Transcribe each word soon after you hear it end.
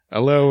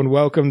Hello and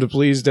welcome to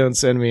Please Don't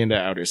Send Me Into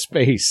Outer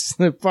Space,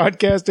 the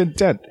podcast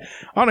intent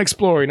on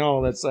exploring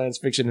all that science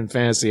fiction and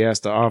fantasy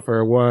has to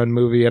offer, one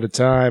movie at a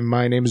time.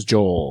 My name is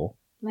Joel.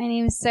 My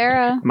name is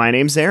Sarah. My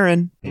name's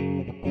Aaron.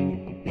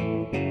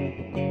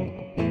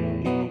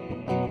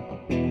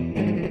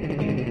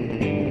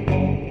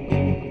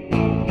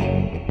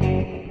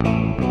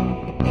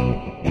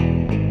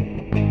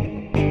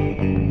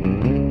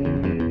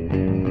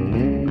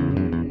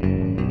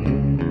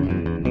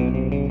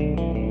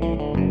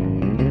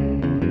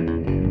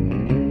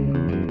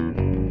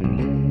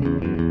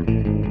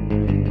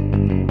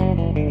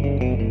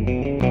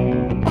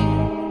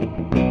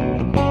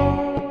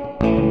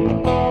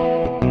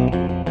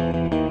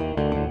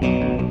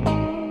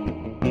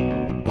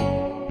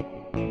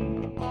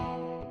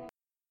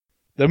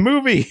 The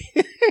movie!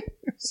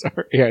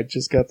 Sorry, I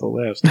just got the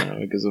laughs now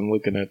because I'm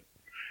looking at...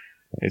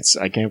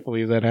 I can't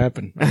believe that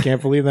happened. I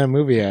can't believe that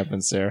movie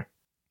happened, Sarah.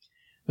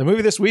 The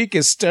movie this week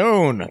is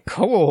Stone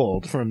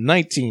Cold from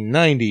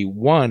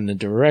 1991,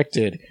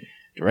 directed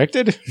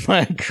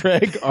by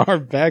Craig R.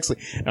 Baxley.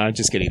 No, I'm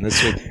just kidding.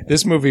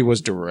 This movie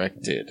was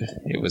directed.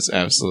 It was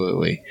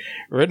absolutely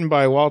written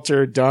by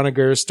Walter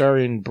Doniger,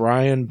 starring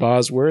Brian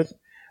Bosworth,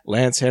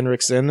 Lance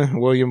Henriksen,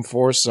 William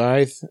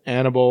Forsythe,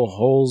 Annabelle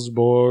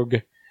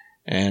Holzborg,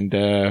 and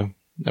a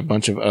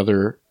bunch of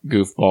other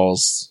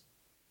goofballs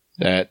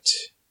that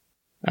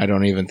I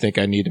don't even think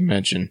I need to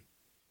mention.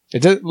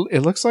 It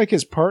looks like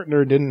his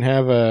partner didn't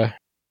have a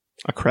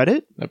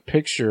credit? A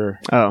picture.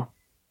 Oh.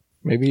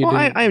 Maybe he well,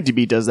 didn't.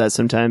 IMDb does that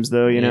sometimes,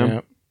 though, you know?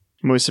 Yeah.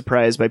 I'm always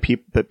surprised by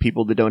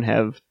people that don't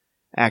have...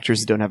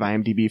 actors that don't have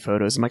IMDb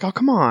photos. I'm like, oh,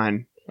 come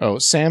on. Oh,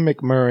 Sam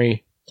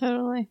McMurray.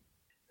 Totally.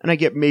 And I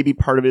get maybe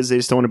part of it is they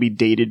just don't want to be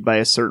dated by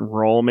a certain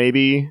role,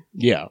 maybe.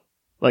 Yeah.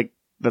 Like,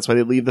 that's why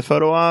they leave the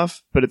photo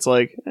off, but it's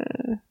like...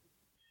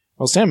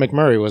 Well, Sam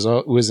McMurray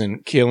was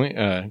in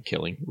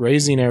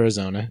Raising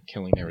Arizona.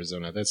 Killing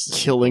Arizona. That's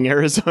Killing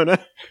Arizona.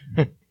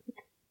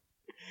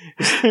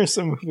 Is there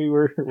some movie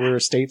where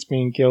a state's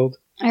being killed?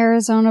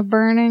 Arizona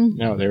Burning.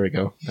 No, there we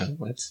go. No,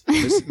 let's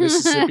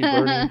Mississippi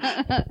Burning,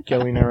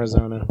 Killing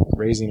Arizona,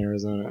 Raising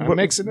Arizona.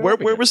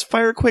 Where was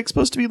Firequake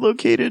supposed to be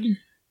located?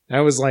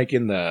 That was like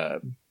in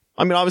the...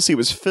 I mean, obviously it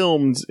was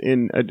filmed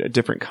in a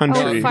different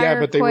country. Oh, yeah,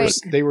 but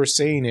Firequake. they were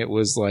saying it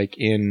was like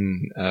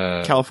in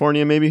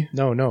California, maybe?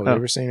 No, they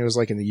were saying it was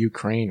like in the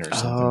Ukraine or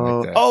something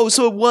like that. Oh,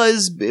 so it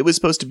was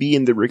supposed to be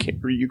in the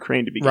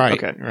Ukraine to begin. Right,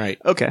 Okay.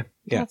 right. Okay.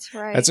 Yeah. That's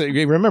right.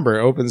 Remember,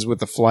 it opens with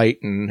the flight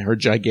and her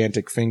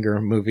gigantic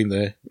finger moving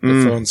the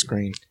phone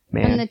screen.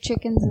 Man. And the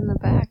chickens in the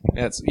back.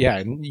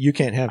 You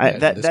can't have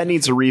that. That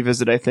needs a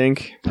revisit, I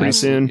think, pretty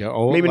soon. Yeah,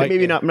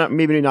 maybe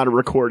not a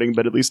recording,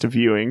 but at least a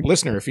viewing.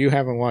 Listener, if you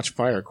haven't watched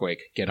Firequake,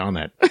 get on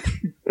that.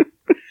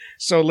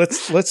 So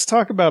let's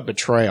talk about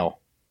betrayal.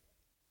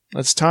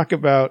 Let's talk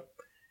about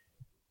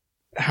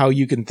how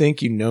you can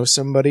think you know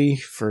somebody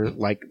for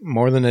like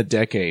more than a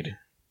decade,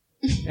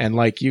 and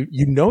like you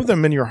know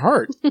them in your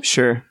heart,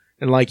 Sure.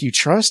 and like you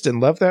trust and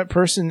love that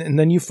person, and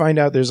then you find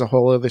out there's a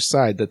whole other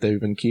side that they've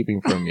been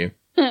keeping from you.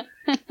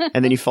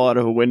 And then you fall out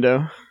of a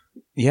window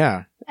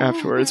Yeah,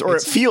 afterwards. Or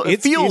it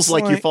feels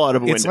like you fall out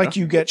of a window. It's like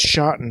you get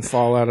shot and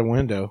fall out a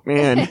window.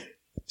 Man.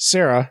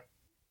 Sarah,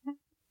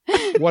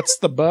 what's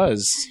the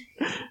buzz?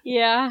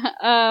 Yeah.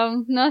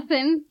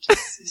 Nothing.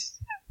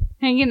 Just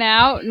hanging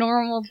out.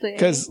 Normal day.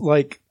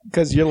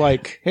 Because you're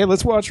like, hey,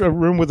 let's watch A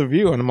Room with a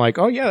View. And I'm like,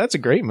 oh, yeah, that's a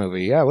great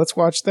movie. Yeah, let's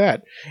watch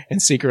that.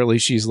 And secretly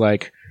she's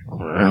like,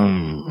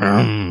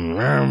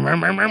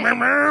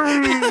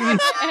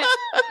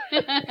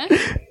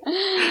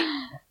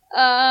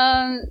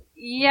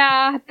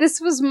 yeah, this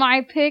was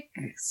my pick,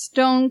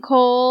 Stone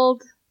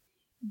Cold.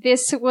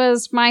 This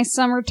was my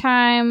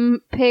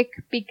summertime pick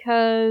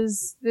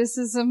because this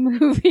is a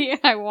movie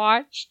I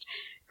watched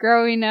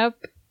growing up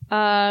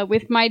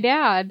with my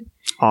dad.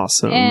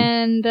 Awesome.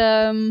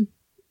 And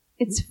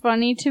it's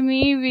funny to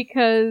me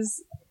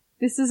because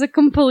this is a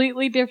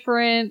completely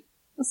different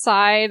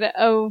side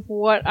of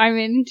what I'm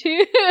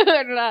into.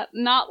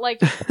 not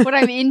like what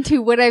I'm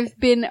into, what I've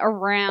been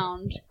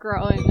around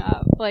growing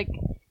up. Like,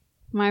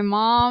 my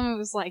mom, it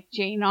was like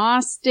Jane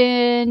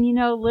Austen,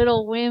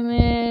 Little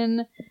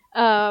Women,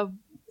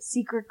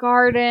 Secret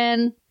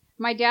Garden.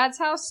 My dad's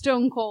house,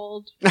 Stone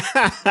Cold.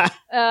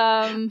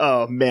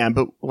 Oh, man,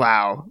 but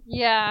wow.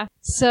 Yeah.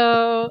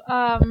 So,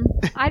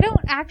 I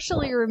don't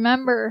actually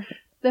remember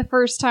the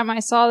first time I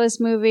saw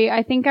this movie.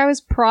 I think I was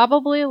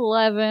probably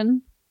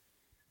 11,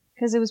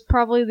 because it was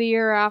probably the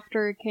year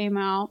after it came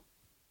out.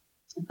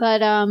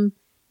 But,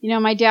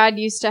 my dad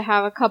used to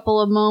have a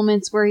couple of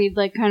moments where he'd,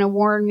 like, kind of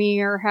warn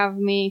me or have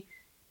me,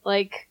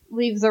 like,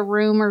 leave the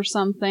room or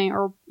something.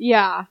 Or,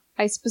 yeah,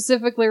 I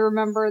specifically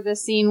remember the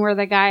scene where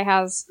the guy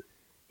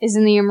is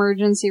in the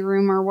emergency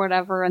room or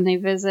whatever, and they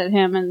visit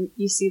him, and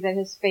you see that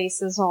his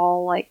face is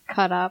all, like,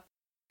 cut up.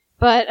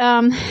 But,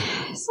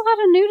 there's a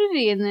lot of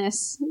nudity in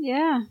this.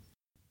 Yeah.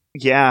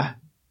 Yeah.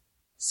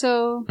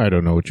 So... I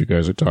don't know what you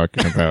guys are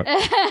talking about.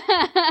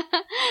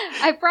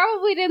 I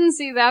probably didn't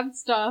see that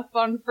stuff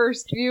on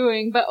first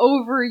viewing, but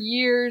over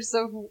years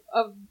of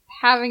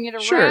having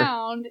it Sure.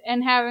 around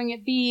and having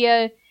it be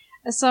a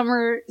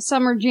summer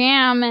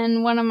jam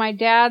and one of my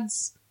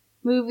dad's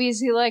movies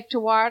he liked to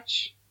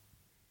watch.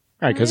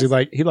 Right, because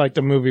he liked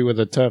a movie with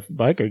a tough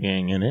biker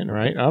gang in it,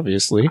 right?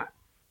 Obviously.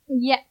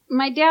 Yeah,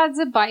 my dad's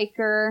a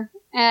biker,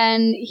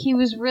 and he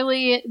was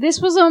this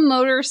was a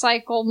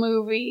motorcycle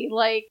movie.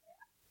 Like,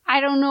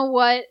 I don't know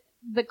what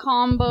the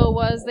combo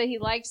was that he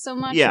liked so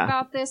much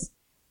about this.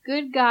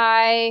 Good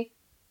guy,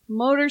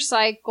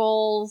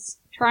 motorcycles,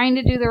 trying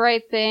to do the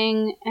right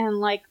thing, and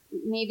like,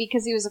 maybe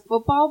because he was a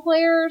football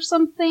player or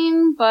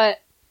something, but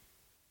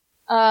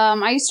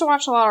I used to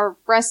watch a lot of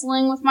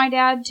wrestling with my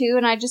dad too,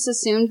 and I just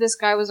assumed this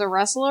guy was a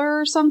wrestler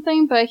or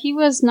something, but he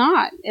was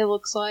not, it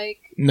looks like.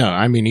 No,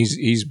 I mean,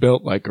 he's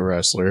built like a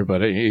wrestler,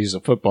 but he's a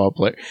football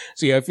player.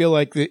 See, I feel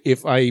like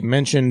if I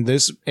mentioned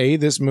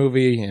this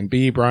movie, and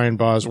B, Brian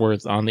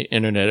Bosworth on the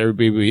internet,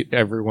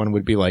 everyone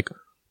would be like,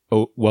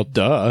 oh, well,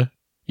 duh.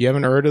 You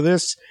haven't heard of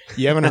this?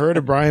 You haven't heard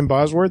of Brian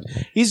Bosworth?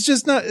 He's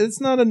just not, it's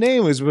not a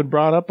name that's been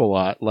brought up a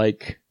lot.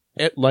 Like,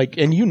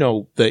 and you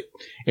know, the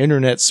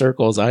internet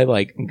circles I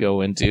like go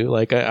into,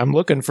 like, I'm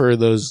looking for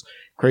those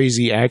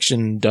crazy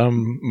action,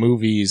 dumb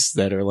movies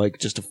that are like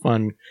just a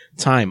fun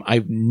time.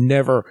 I've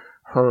never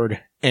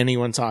heard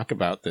anyone talk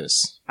about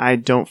this. I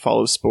don't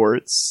follow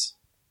sports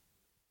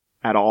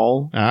at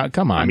all.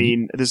 Come on. I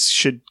mean, this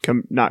should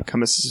not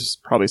come as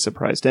probably a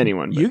surprise to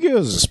anyone.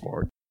 Yu-Gi-Oh's a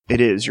sport. It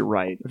is, you're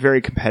right.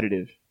 Very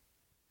competitive.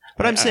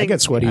 But I'm saying, I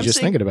get sweaty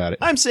just thinking about it.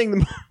 I'm saying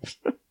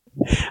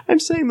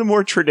the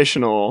more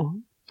traditional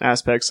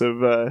aspects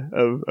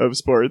of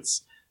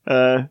sports.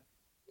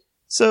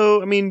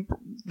 So I mean,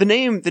 the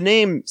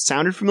name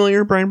sounded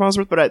familiar, Brian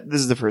Bosworth, but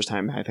this is the first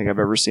time I think I've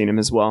ever seen him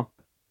as well.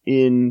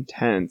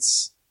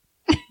 Intense.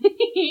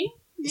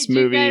 This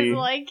movie, you guys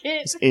like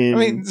it? Is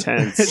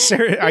intense.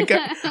 Sarah,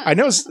 I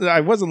know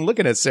I wasn't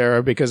looking at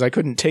Sarah because I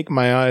couldn't take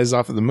my eyes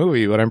off of the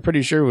movie, but I'm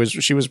pretty sure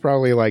she was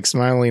probably like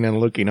smiling and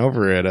looking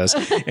over at us,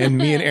 and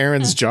me and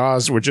Aaron's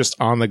jaws were just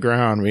on the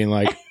ground, being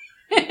like,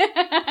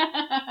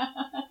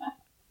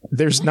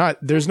 "There's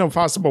no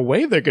possible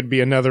way there could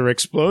be another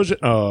explosion."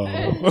 Oh.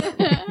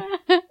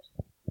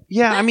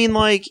 Yeah, I mean,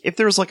 like, if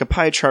there was like a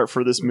pie chart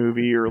for this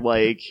movie, or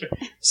like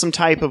some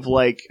type of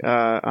like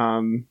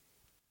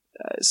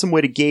some way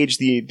to gauge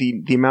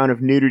the amount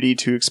of nudity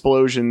to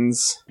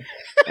explosions,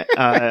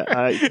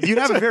 you'd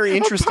have a very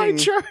interesting. A pie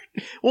chart.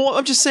 Well,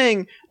 I'm just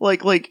saying,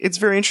 like it's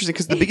very interesting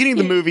because the beginning of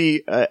the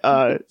movie,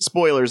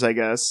 spoilers, I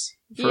guess,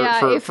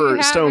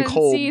 for Stone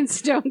Cold, seen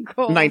Stone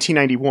Cold,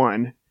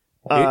 1991.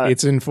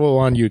 It's in full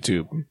on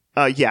YouTube.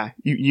 Yeah,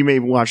 you may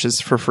watch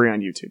this for free on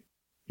YouTube.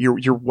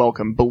 You're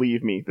welcome.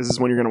 Believe me, this is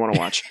one you're going to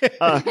want to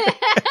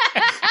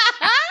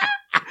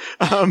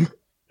watch.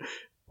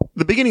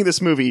 The beginning of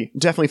this movie,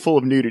 definitely full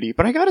of nudity,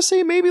 but I gotta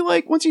say, maybe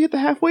like once you hit the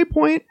halfway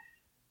point,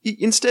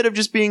 instead of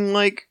just being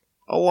like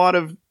a lot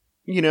of,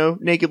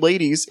 naked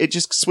ladies, it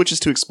just switches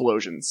to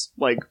explosions,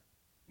 like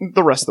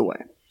the rest of the way.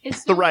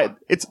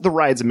 The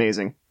ride's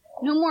amazing.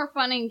 No more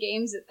fun and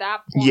games at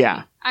that point.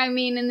 Yeah. I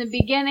mean, in the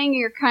beginning,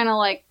 you're kind of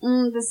like,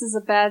 this is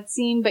a bad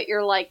scene, but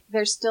you're like,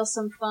 there's still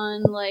some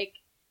fun, like,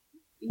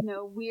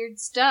 weird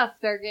stuff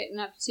they're getting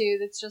up to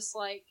that's just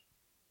like,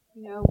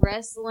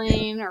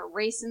 wrestling or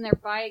racing their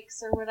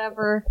bikes or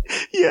whatever.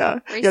 Yeah.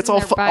 It's all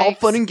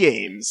fun and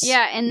games.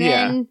 Yeah, and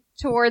then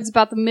towards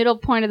about the middle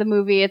point of the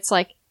movie, it's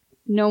like,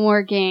 no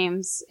more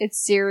games. It's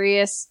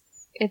serious.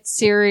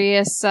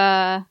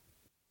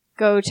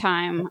 Go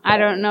time. I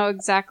don't know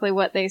exactly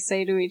what they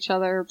say to each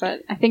other,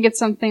 but I think it's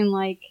something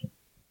like,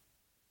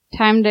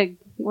 time to...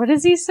 What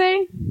does he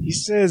say? He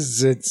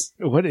says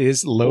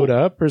load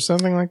up or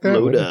something like that?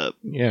 Load up.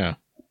 Yeah.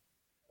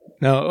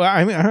 No,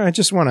 I mean, I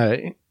just want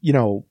to,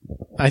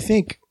 I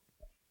think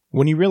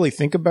when you really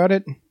think about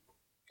it,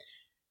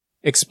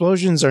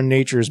 explosions are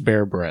nature's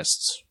bare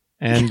breasts.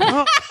 And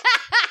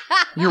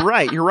you're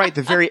right.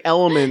 The very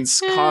elements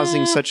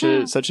causing such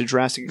a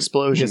drastic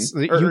explosion. Yes,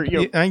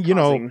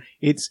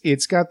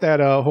 it's got that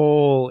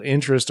whole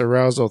interest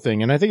arousal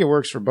thing, and I think it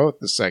works for both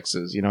the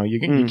sexes.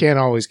 You can't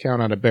always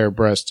count on a bare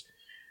breast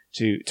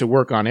to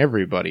work on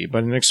everybody,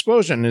 but an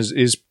explosion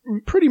is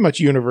pretty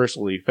much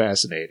universally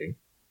fascinating.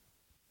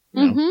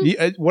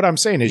 Mm-hmm. What I'm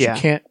saying is you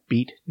can't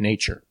beat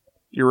nature.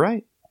 You're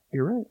right.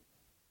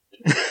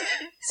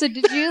 So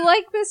did you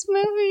like this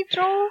movie,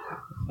 Joel?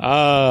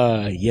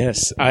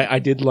 Yes. I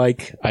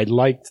liked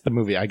the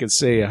movie. I could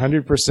say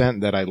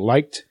 100% that I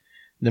liked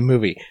the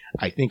movie.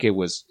 I think it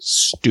was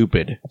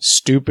stupid.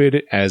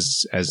 Stupid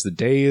as the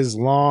day is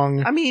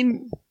long. I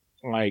mean,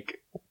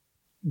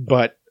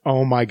 but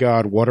oh my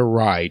God, what a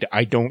ride.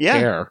 I don't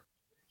care.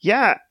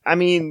 Yeah. I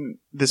mean,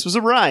 this was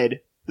a ride.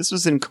 This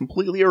was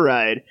completely a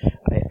ride.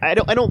 I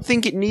don't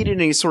think it needed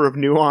any sort of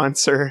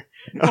nuance or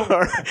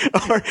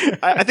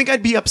I think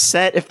I'd be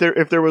upset if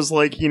there was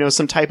like,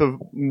 some type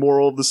of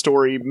moral of the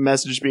story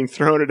message being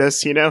thrown at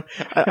us,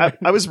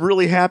 I was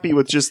really happy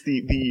with just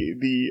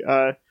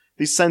the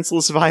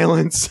senseless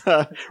violence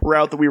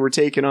route that we were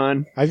taking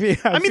on. I mean,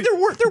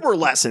 there were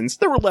lessons.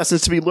 There were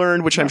lessons to be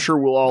learned, which I'm sure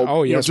we'll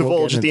all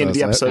divulge at the end of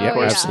the episode, of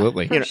course.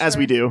 Absolutely. As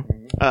we do.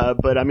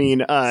 But I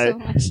mean, so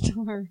much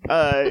to learn.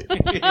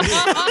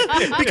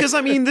 because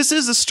I mean, this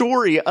is a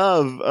story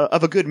of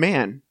a good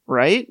man,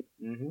 right?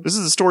 Mm-hmm. This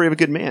is a story of a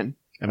good man.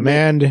 A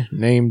man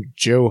named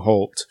Joe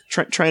Holt.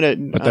 Trying to,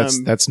 but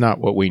that's not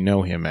what we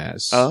know him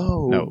as.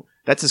 Oh, no,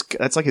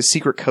 that's like his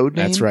secret code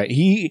name. That's right.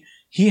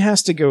 He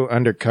has to go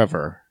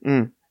undercover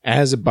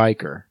as a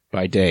biker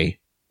by day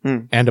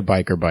and a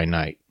biker by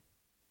night,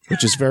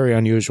 which is very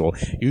unusual.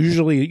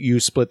 Usually, you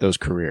split those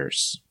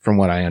careers, from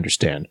what I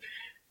understand.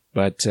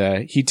 But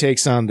he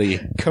takes on the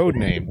code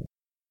name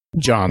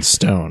John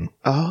Stone.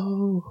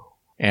 Oh,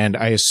 and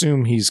I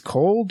assume he's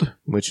cold,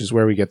 which is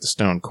where we get the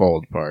Stone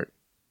Cold part.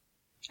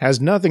 Has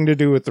nothing to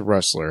do with the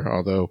Rustler,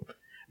 although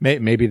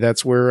maybe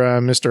that's where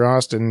Mr.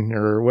 Austin,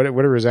 or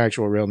whatever his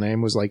actual real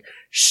name was, like,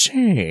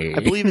 Shay. I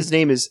believe his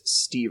name is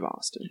Steve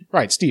Austin.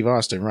 Right, Steve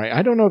Austin, right.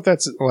 I don't know if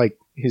that's, like,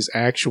 his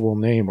actual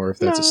name or if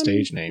that's a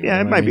stage name. Yeah,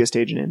 it might be a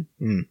stage name.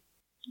 Mm.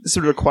 This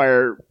would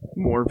require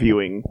more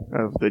viewing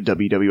of the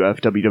WWF,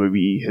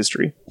 WWE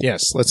history.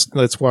 Yes,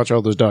 let's watch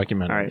all those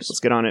documentaries. All right,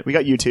 let's get on it. We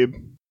got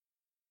YouTube.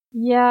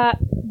 Yeah,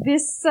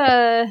 this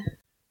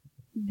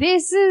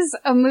is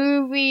a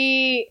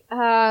movie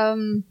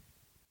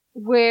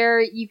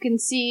where you can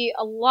see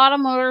a lot of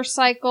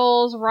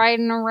motorcycles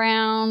riding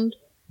around,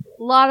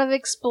 a lot of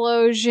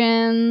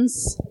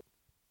explosions,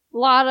 a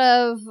lot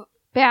of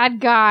bad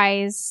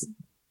guys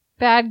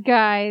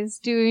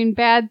doing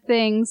bad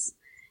things.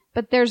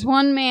 But there's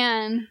one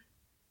man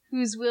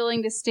who's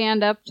willing to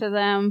stand up to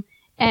them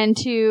and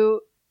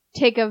to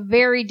take a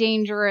very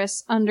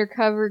dangerous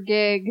undercover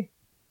gig.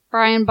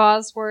 Brian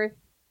Bosworth,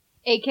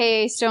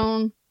 aka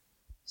Stone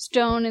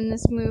in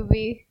this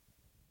movie.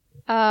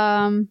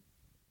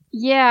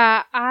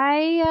 Yeah,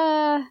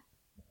 I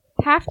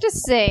have to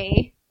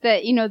say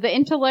that, the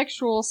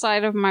intellectual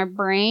side of my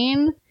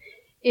brain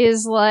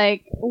is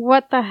like,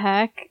 what the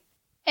heck?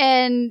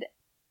 And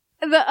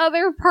the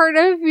other part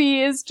of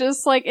me is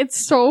just like, it's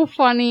so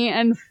funny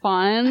and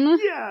fun.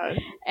 Yeah.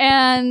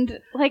 And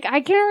like, I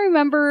can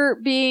remember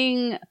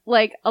being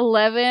like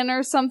 11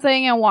 or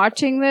something and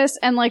watching this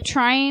and like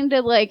trying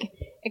to like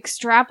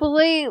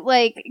extrapolate,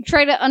 like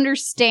try to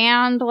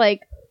understand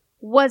like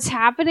what's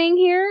happening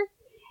here.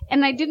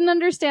 And I didn't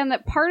understand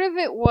that part of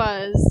it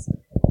was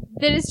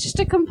that it's just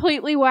a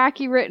completely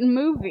wacky written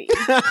movie.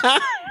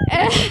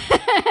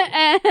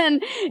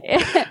 And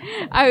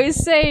I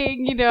was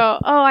saying,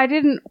 I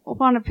didn't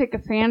want to pick a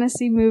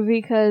fantasy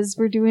movie because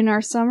we're doing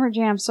our summer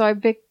jam, so I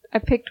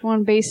picked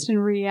one based in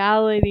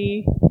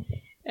reality.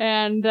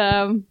 And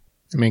I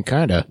mean,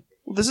 kinda.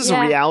 Well, this is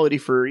a reality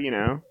for,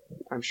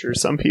 I'm sure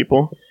some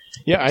people.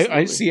 Yeah,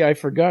 I see. I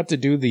forgot to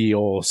do the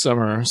old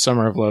Summer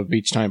of Love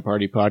Beach Time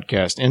Party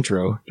podcast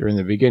intro during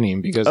the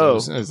beginning because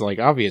it was like,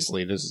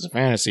 obviously this is a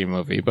fantasy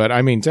movie, but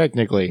I mean,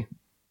 technically,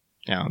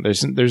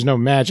 there's no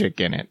magic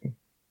in it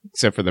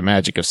except for the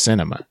magic of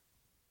cinema.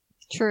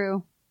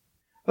 True.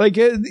 Like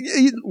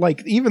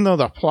even though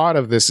the plot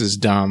of this is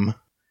dumb,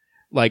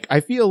 like I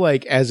feel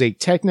like as a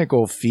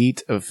technical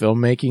feat of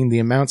filmmaking, the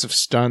amounts of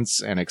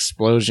stunts and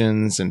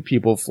explosions and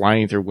people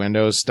flying through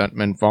windows,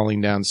 stuntmen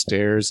falling down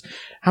stairs.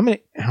 How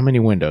many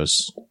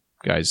windows,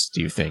 guys,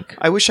 do you think?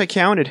 I wish I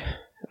counted.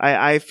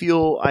 I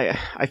feel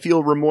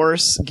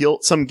remorse,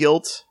 guilt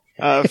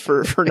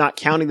for not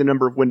counting the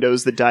number of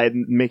windows that died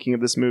in the making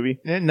of this movie.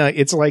 No,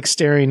 it's like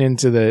staring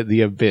into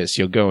the abyss.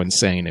 You'll go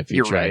insane if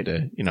you try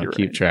to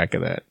keep track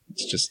of that.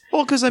 It's just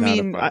because I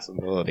mean,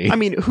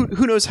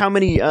 who knows how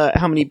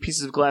many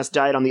pieces of glass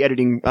died on the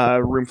editing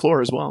room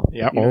floor as well?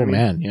 Yeah.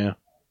 Man. Yeah.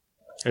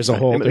 There's a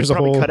whole. There's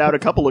probably cut out a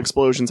couple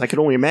explosions. I could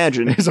only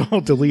imagine. There's a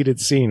whole deleted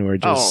scene where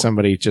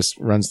somebody just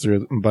runs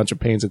through a bunch of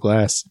panes of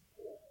glass.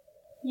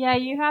 Yeah,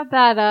 you have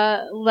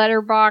that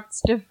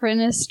letterbox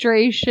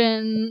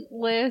defenestration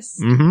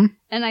list,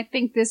 and I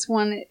think this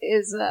one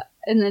is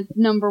in the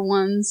number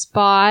 1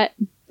 spot.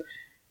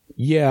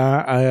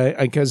 Yeah,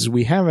 because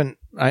we haven't.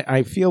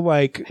 I feel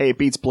like it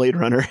beats Blade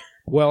Runner.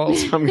 Well,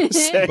 I'm gonna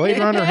say. Blade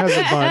Runner has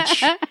a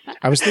bunch.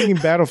 I was thinking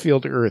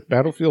Battlefield Earth.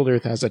 Battlefield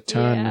Earth has a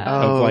ton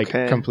of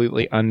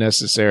completely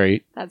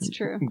unnecessary. That's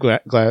true.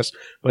 Glass,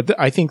 but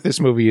I think this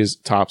movie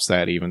tops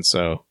that even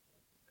so.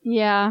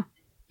 Yeah.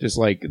 Just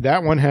like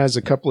that one has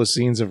a couple of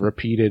scenes of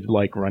repeated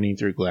like running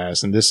through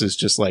glass, and this is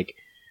just like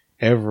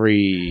I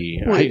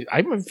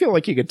feel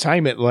like you could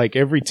time it like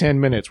every 10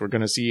 minutes. We're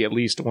going to see at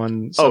least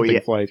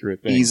something fly through a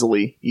thing.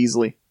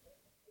 Easily.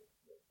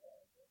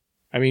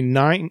 I mean,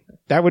 9.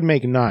 That would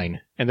make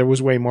 9, and there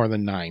was way more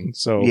than 9.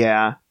 So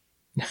yeah.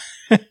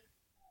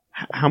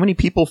 How many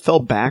people fell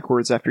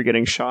backwards after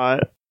getting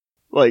shot?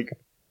 Like.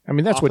 I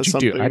mean, that's what you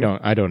do. I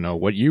don't know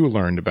what you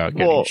learned about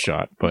getting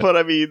shot, but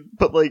I mean,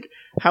 like,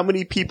 how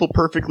many people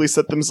perfectly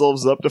set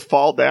themselves up to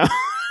fall down?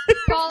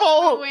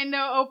 Fall out the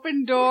window,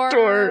 open door,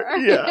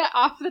 yeah.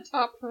 Off the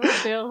top of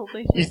a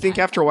building. You think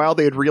after a while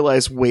they'd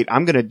realize, wait,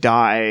 I'm gonna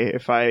die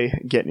if I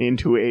get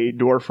into a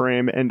door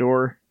frame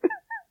and/or.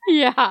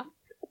 Yeah.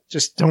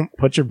 Just don't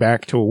put your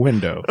back to a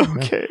window.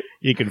 Okay.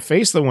 You can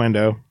face the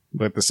window,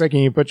 but the second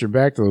you put your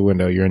back to the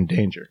window, you're in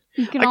danger.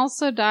 You can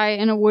also die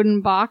in a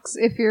wooden box.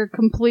 If you're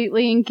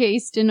completely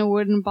encased in a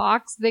wooden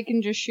box, they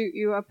can just shoot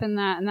you up in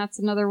that, and that's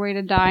another way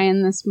to die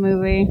in this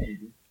movie.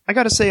 I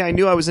gotta say, I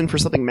knew I was in for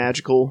something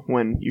magical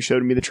when you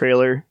showed me the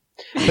trailer.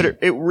 But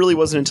it really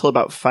wasn't until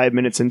about 5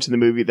 minutes into the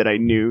movie that I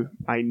knew,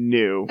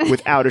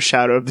 without a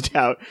shadow of the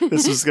doubt,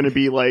 this was going to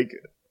be like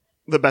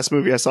the best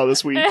movie I saw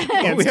this week.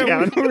 Hands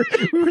down.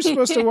 We were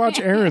supposed to watch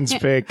Aaron's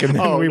pick, and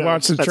then we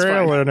watched the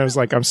trailer, and I was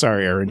like, "I'm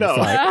sorry, Aaron,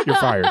 you're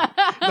fired.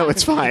 No,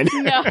 it's fine.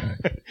 No.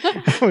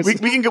 we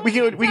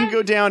can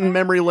go down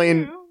memory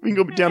lane. We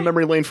can go down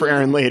memory lane for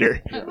Aaron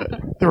later.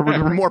 There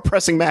were more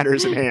pressing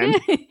matters at hand.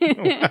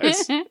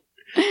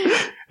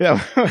 Yeah,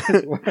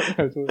 what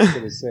I was going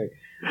to say.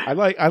 I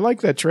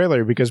like that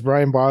trailer because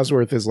Brian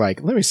Bosworth is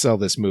like, let me sell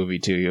this movie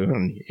to you,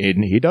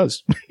 and he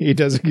does. He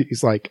does.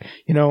 He's like,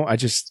 I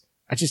just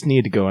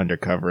need to go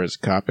undercover as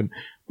a cop, and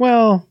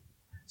well,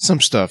 some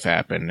stuff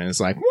happened, and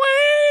it's like,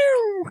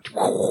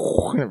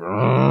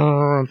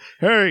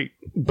 hey,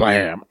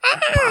 blam.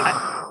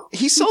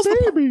 He sells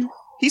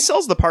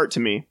the part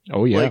to me.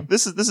 Oh yeah, like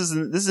this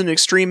is an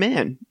extreme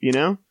man,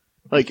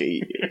 Like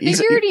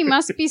figured he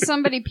must be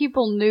somebody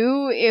people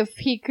knew if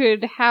he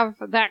could have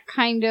that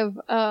kind of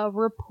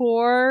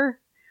rapport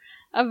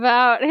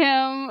about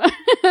him.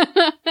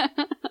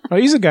 Oh,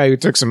 he's a guy who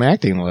took some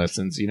acting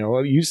lessons.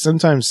 You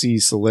sometimes see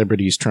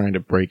celebrities trying to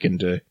break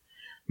into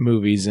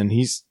movies, and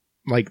he's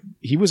like,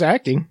 he was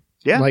acting.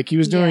 Yeah, like he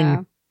was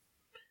doing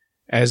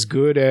as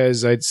good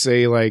as I'd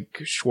say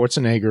like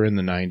Schwarzenegger in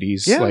the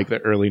 90s, like the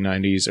early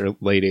 90s or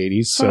late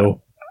 80s.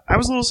 So. I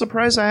was a little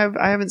surprised I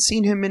haven't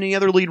seen him in any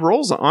other lead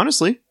roles,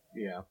 honestly.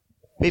 Yeah.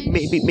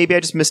 Maybe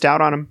I just missed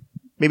out on him.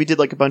 Maybe did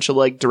like a bunch of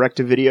like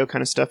direct-to-video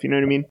kind of stuff, you know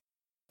what I mean?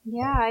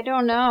 Yeah, I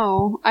don't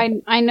know.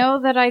 I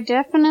know that I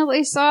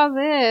definitely saw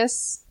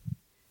this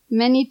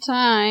many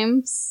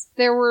times.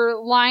 There were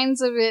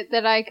lines of it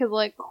that I could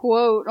like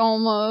quote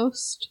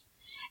almost.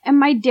 And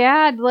my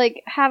dad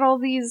like had all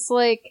these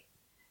like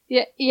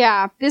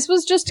yeah, this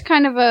was just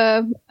kind of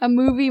a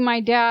movie my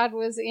dad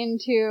was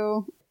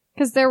into.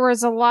 Because there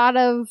was a lot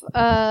of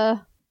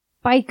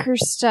biker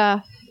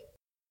stuff.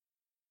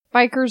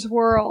 Biker's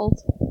World.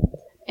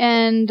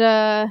 And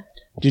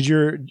has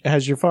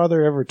your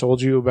father ever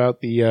told you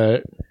about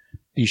the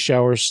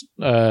showers,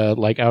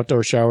 like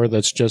outdoor shower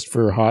that's just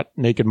for hot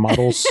naked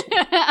models?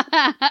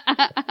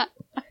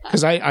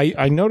 Because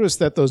I noticed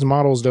that those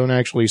models don't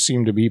actually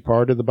seem to be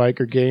part of the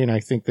biker gang. I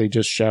think they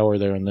just shower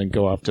there and then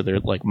go off to their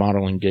like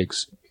modeling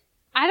gigs.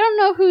 I don't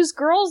know whose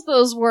girls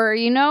those were,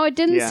 It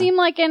didn't seem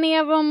like any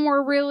of them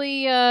were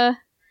really a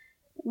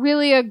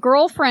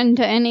girlfriend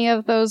to any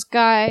of those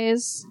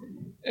guys.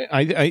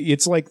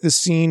 It's like the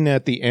scene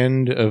at the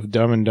end of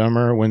Dumb and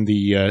Dumber when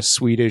the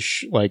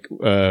Swedish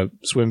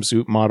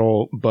swimsuit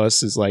model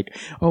bus is like,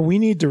 "Oh, we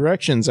need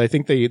directions." I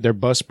think their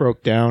bus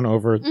broke down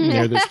over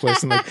near this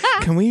place, and like,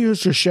 "Can we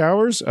use your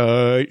showers?"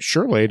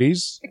 Sure,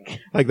 ladies.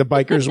 Like the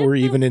bikers were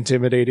even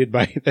intimidated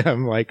by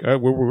them. Like,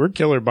 we're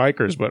killer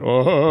bikers, but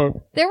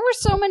oh. There were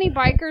so many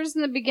bikers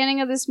in the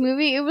beginning of this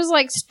movie. It was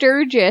like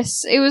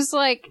Sturgis. It was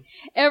like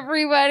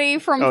everybody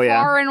from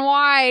far and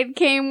wide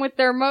came with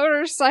their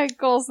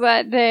motorcycles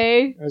that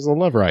day. It was a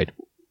love ride.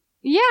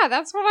 Yeah,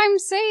 that's what I'm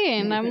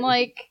saying. I'm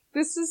like,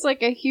 this is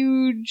like a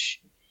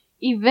huge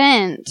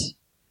event.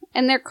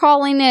 And they're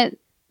calling it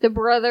the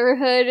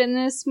Brotherhood in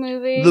this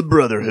movie. The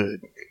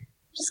Brotherhood.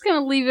 Just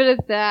gonna leave it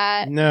at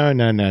that. No.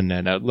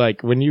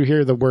 Like, when you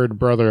hear the word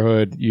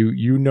brotherhood,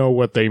 you know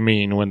what they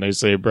mean when they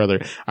say brother.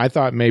 I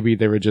thought maybe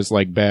they were just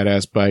like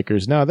badass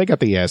bikers. No, they got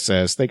the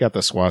SS. They got the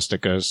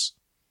swastikas.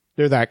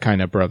 They're that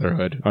kind of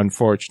brotherhood,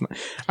 unfortunately.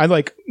 I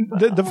like,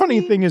 the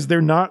funny thing is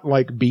they're not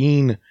like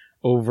being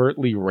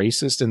overtly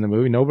racist in the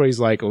movie. Nobody's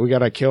like, we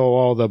gotta kill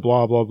all the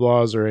blah, blah,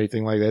 blahs or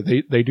anything like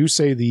that. They do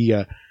say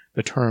the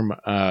term,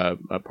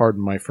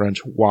 pardon my French,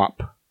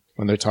 WAP,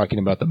 when they're talking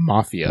about the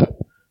mafia.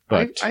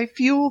 But I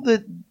feel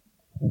that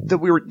they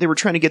were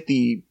trying to get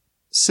the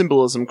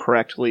symbolism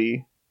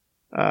correctly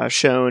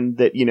shown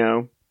that,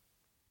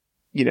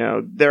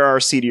 there are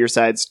seedier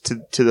sides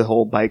to the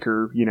whole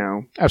biker,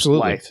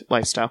 absolutely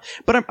lifestyle.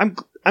 But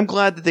I'm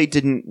glad that they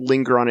didn't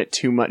linger on it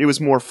too much. It was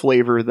more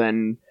flavor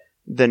than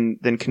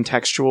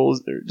contextual.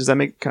 Does that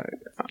make?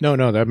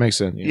 No, that makes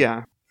sense.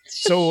 Yeah.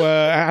 So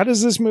how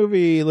does this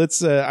movie?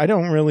 I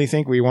don't really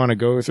think we want to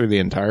go through the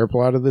entire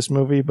plot of this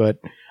movie, but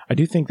I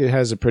do think it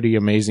has a pretty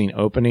amazing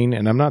opening,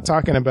 and I'm not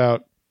talking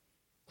about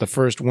the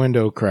first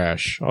window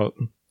crash.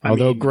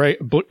 Although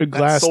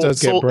glass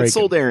does get broken. It's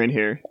sold Aaron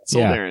here.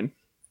 Aaron.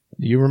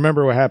 You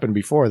remember what happened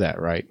before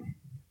that, right?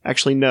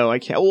 Actually, no, I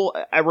can't. Well,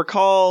 I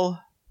recall...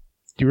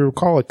 Do you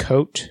recall a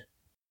coat?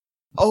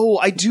 Oh,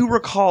 I do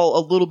recall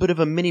a little bit of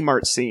a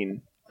mini-mart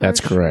scene. That's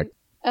correct.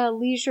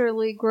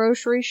 Leisurely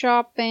grocery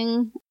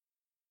shopping.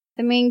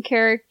 The main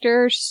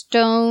character,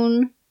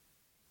 Stone,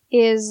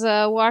 is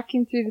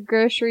walking through the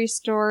grocery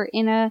store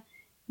in a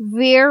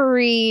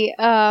very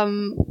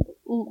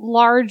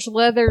large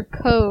leather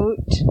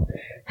coat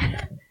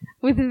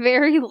with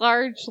very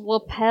large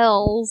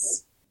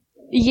lapels.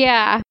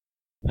 Yeah.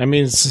 I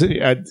mean,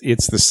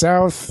 it's the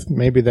South.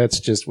 Maybe that's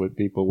just what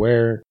people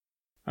wear.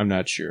 I'm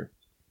not sure.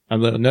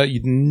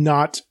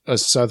 Not a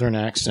Southern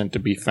accent to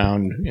be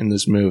found in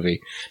this movie.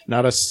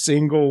 Not a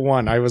single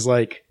one. I was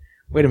like,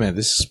 wait a minute,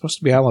 this is supposed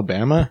to be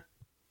Alabama?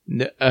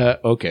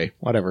 Okay,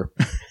 whatever.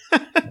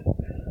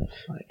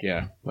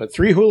 Yeah. But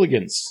 3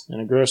 hooligans in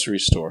a grocery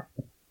store.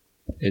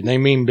 And they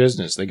mean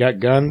business. They got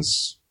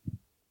guns.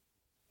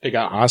 They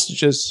got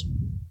hostages.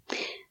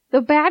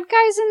 The bad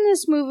guys in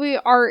this movie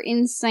are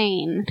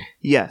insane.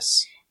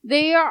 Yes.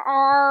 They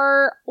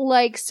are,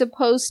 like,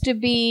 supposed to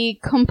be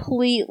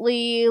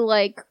completely,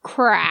 like,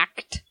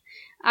 cracked.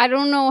 I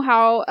don't know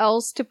how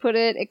else to put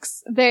it.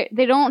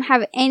 They don't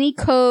have any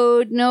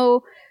code,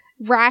 no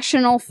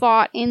rational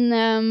thought in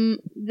them.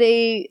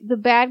 The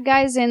bad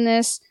guys in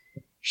this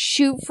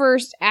shoot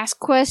first, ask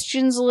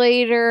questions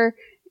later,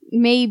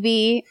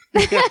 maybe.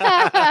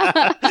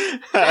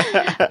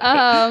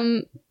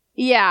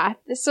 Yeah,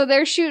 so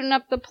they're shooting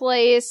up the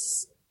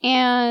place,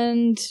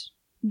 and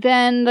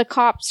then the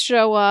cops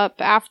show up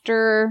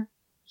after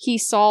he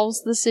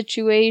solves the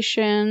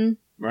situation.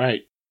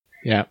 Right.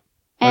 Yeah.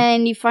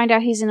 And you find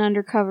out he's an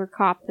undercover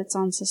cop that's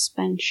on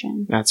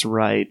suspension. That's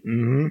right.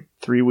 Mm-hmm.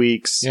 3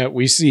 weeks. Yeah,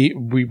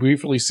 we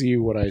briefly see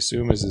what I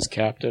assume is his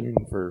captain.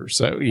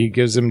 So he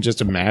gives him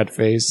just a mad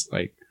face,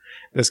 like,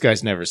 this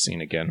guy's never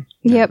seen again.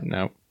 Yep.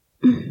 No.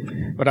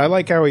 But I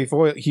like how he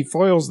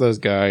foils those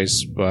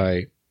guys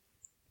by...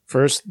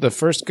 the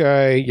first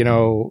guy,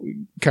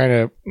 kind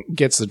of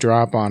gets the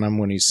drop on him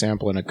when he's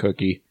sampling a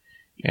cookie.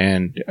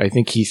 And I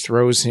think he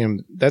throws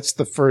him... That's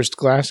the first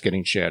glass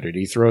getting shattered.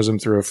 He throws him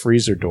through a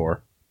freezer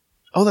door.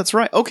 Oh, that's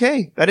right.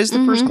 Okay. That is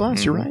the first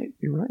glass. You're right.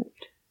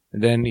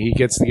 And then he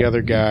gets the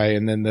other guy,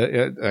 and then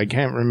I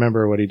can't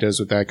remember what he does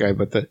with that guy,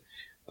 but the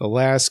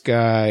last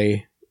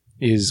guy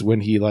is when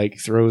he, like,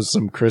 throws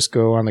some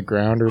Crisco on the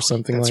ground or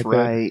something like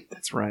that.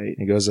 That's right.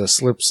 He goes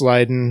slip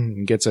sliding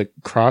and gets a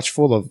crotch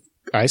full of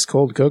ice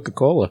cold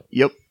Coca-Cola.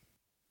 Yep.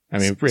 I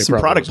mean, some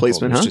product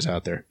placement, huh? Just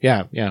out there.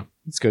 Yeah,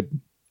 it's good.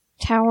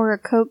 Tower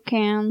of Coke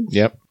cans.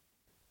 Yep.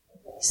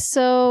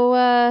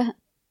 So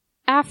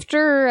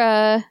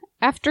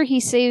after he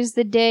saves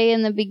the day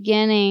in the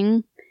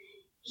beginning,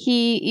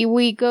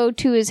 we go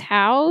to his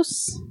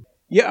house.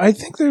 Yeah, I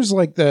think there's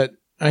like that.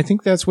 I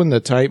think that's when the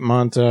type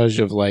montage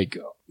of like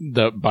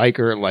the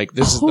biker, like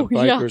this is the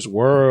biker's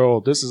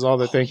world. This is all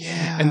the thing,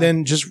 and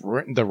then just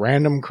the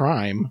random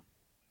crime.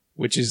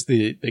 Which is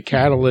the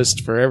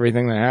catalyst for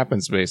everything that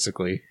happens,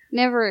 basically.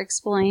 Never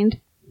explained.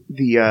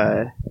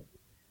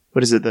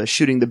 What is it? The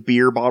shooting the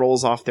beer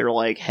bottles off their,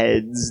 like,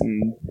 heads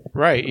and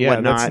right, yeah,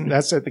 whatnot.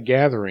 That's at the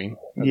gathering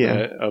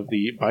of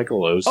the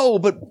Bicolos. Oh,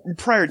 but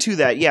prior to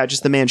that,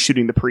 just the man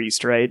shooting the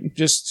priest, right?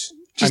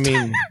 I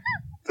mean...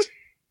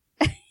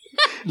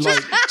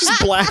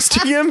 just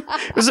blasting him.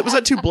 Was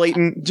that too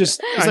blatant?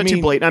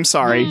 Too blatant? I'm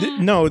sorry.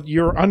 No,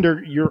 you're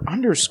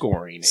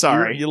underscoring.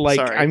 Sorry.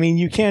 Sorry. I mean,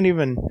 you can't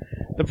even.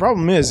 The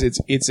problem is,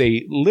 it's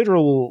a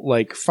literal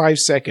like 5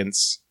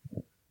 seconds,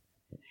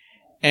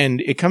 and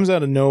it comes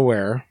out of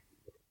nowhere,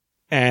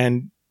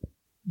 and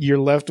you're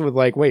left with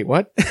like, wait,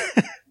 what?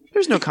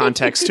 There's no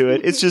context to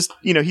it. It's just,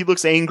 he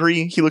looks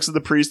angry. He looks at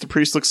the priest. The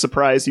priest looks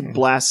surprised. He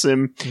blasts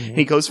him. Mm-hmm. And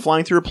he goes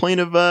flying through a plane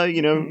of,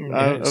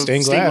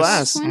 stained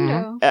glass.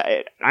 Mm-hmm.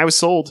 I was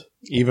sold.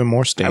 Even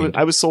more stained.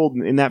 I was sold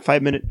in that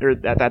 5 minute, or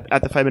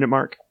at the 5 minute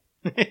mark.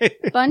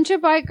 Bunch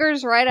of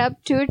bikers ride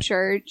up to a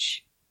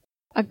church.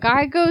 A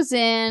guy goes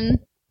in.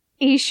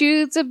 He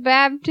shoots a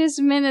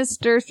Baptist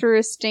minister through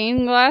a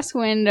stained glass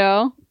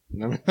window.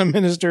 The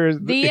minister,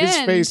 his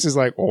face is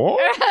like, oh.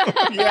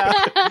 Yeah.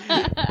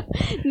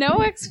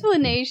 No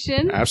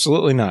explanation.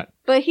 Absolutely not.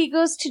 But he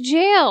goes to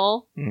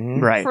jail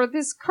right. for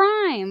this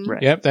crime.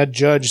 Right. Yep, that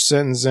judge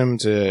sentences him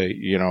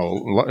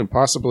to,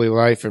 possibly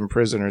life in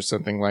prison or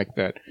something like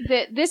that.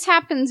 This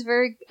happens,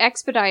 very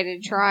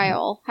expedited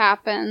trial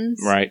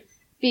happens. Right.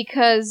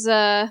 Because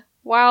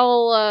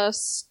while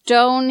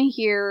Stone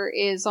here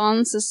is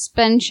on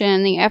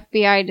suspension, the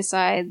FBI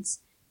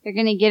decides they're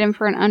going to get him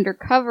for an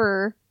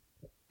undercover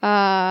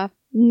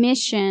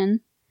mission,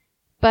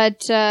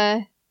 but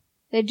the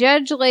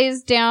judge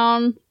lays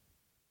down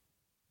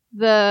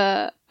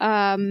the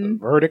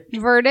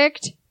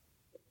verdict,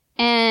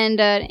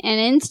 and an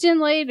instant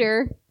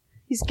later,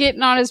 he's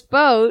getting on his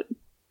boat.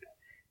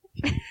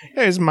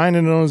 Yeah, he's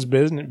minding his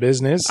own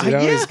business.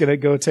 He's gonna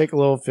go take a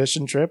little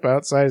fishing trip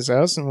outside his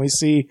house, and we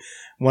see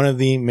one of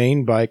the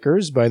main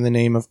bikers by the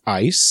name of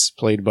Ice,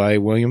 played by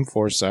William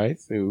Forsythe,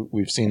 who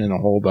we've seen in a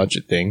whole bunch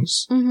of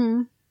things.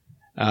 Mm-hmm.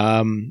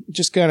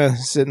 Just kind of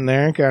sitting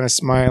there, kind of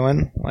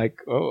smiling, like,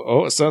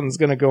 oh, something's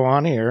going to go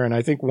on here. And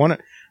I think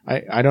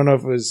I don't know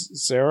if it was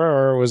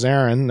Sarah or it was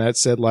Aaron that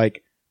said,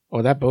 like,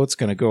 oh, that boat's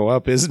going to go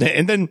up, isn't it?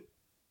 And then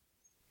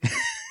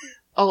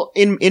Oh,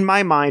 in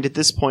my mind at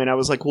this point, I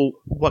was like, well,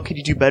 what could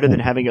you do better than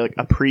having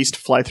a priest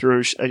fly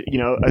through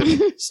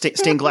a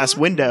stained glass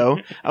window?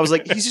 I was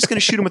like, he's just going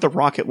to shoot him with a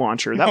rocket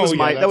launcher. That was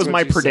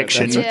my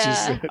prediction. That's what you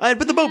said.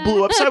 But the boat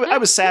blew up, so I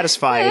was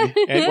satisfied.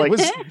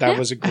 That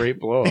was a great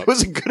blow up. It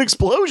was a good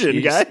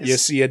explosion, guys. You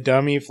see a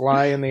dummy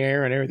fly in the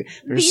air and everything.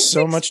 There's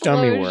so much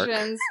dummy work.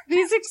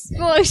 These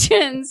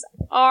explosions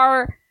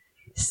are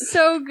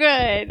so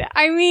good.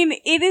 I mean,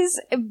 it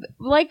is,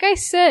 like I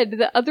said,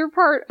 the other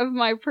part of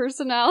my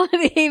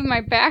personality,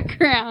 my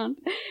background,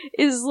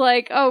 is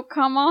like, oh,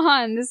 come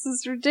on, this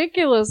is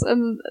ridiculous.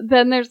 And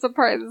then there's the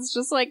part that's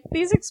just like,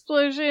 these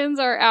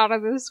explosions are out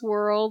of this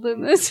world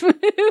in this movie.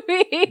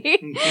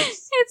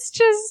 It's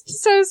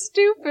just so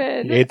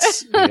stupid.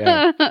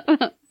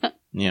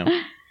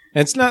 Yeah.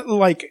 It's not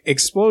like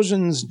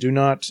explosions do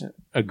not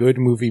a good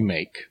movie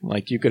make.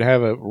 Like, you could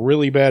have a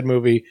really bad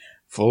movie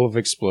full of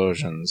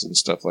explosions and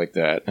stuff like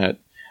that.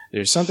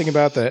 There's something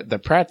about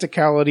the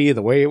practicality,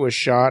 the way it was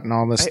shot, and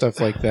all this stuff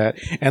like that.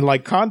 And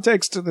like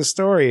context to the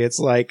story, it's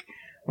like,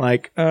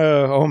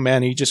 oh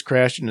man, he just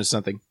crashed into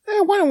something.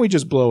 Why don't we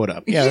just blow it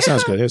up? Yeah, that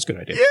sounds good. That's a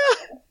good idea.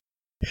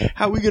 Yeah.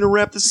 How are we gonna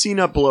wrap the scene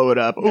up? Blow it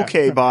up? Yeah.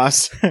 Okay,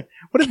 boss.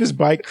 What if his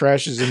bike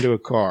crashes into a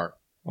car?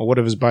 Or what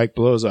if his bike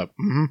blows up?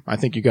 I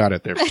think you got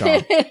it there,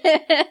 Tom.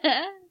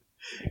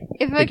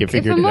 If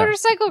a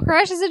motorcycle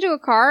crashes into a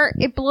car,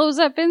 it blows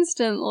up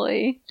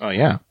instantly. Oh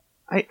yeah.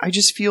 I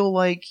just feel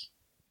like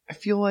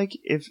if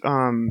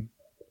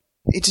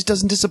it just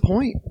doesn't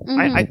disappoint.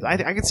 Mm-hmm.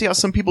 I can see how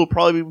some people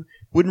probably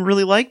wouldn't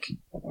really like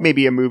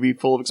maybe a movie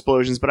full of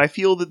explosions, but I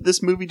feel that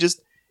this movie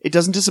it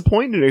doesn't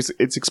disappoint in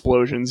its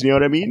explosions. You know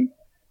what I mean?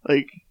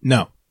 Like,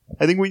 no.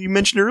 I think what you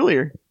mentioned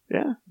earlier.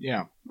 Yeah.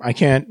 Yeah.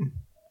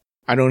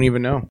 I don't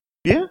even know.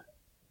 Yeah.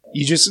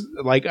 You just,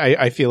 like,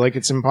 I feel like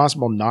it's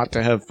impossible not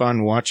to have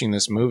fun watching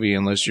this movie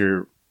unless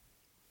you're,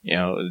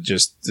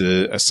 just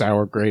a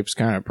sour grapes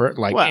kind of I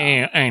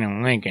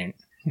don't like it,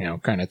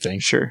 kind of thing.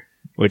 Sure.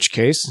 Which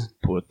case,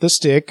 put the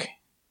stick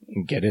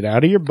and get it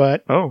out of your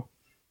butt. Oh.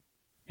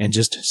 And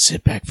just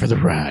sit back for the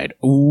ride.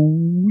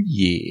 Ooh,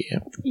 yeah.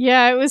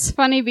 Yeah, it was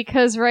funny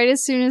because right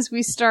as soon as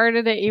we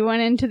started it, you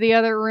went into the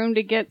other room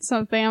to get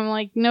something. I'm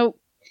like, nope,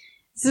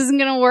 this isn't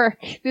going to work.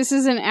 This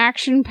is an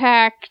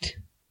action-packed...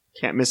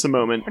 Can't miss a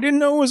moment. I didn't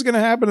know what was going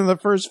to happen in the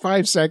first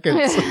 5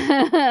 seconds.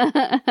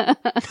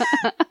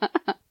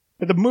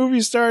 But the movie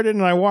started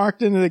and I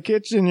walked into the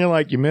kitchen. You're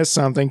like, you missed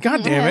something.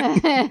 God damn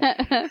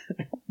it.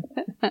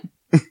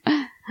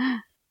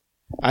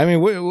 I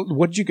mean,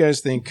 what did you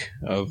guys think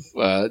of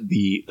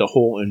the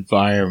whole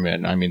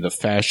environment? I mean, the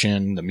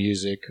fashion, the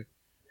music.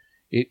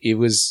 It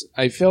was,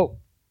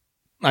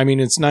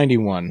 it's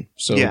 91.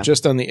 So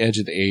just on the edge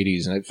of the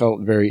 80s. And it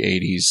felt very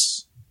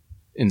 80s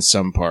in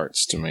some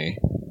parts to me.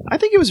 I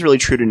think it was really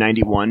true to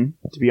 91,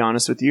 to be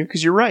honest with you,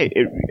 because you're right.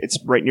 It's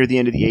right near the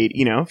end of the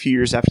 80s, a few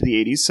years after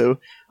the 80s. So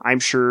I'm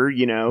sure,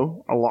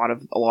 a lot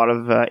of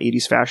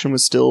 80s fashion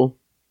was still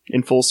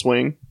in full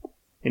swing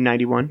in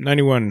 91.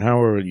 91, how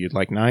old were you?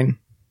 Like 9?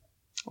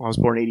 Well, I was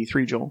born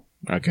 83, Joel.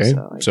 Okay.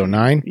 So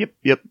 9?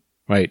 Yep.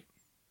 Wait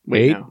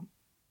 8? No.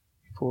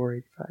 4,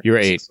 8, 5. You were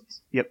 8.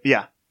 Yep,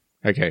 yeah.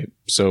 Okay,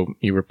 so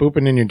you were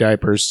pooping in your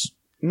diapers.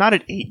 Not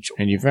at 8, Joel.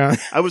 And you found...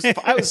 I was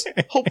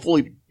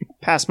hopefully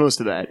past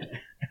most of that.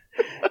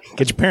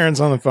 Get your parents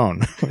on the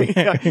phone.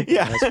 Yeah.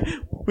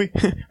 We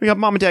got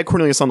Mom and Dad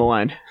Cornelius on the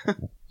line.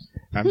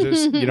 I'm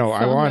just,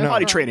 I want to know.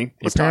 Potty training.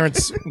 Your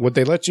parents, would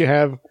they let you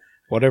have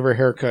whatever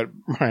haircut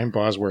Brian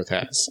Bosworth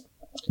has?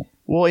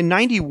 Well, in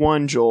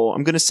 91, Joel,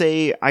 I'm going to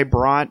say I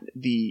brought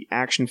the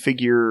action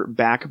figure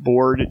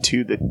backboard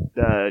to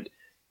the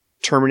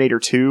Terminator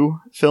 2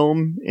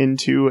 film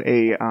into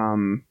a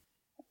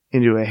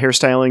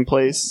hairstyling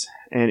place,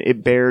 and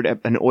it bared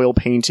an oil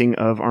painting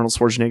of Arnold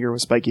Schwarzenegger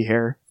with spiky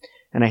hair.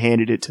 And I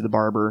handed it to the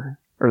barber,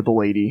 or the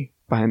lady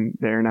behind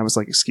there, and I was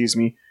like, excuse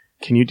me,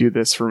 can you do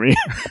this for me?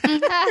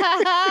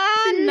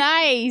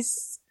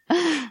 Nice.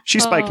 She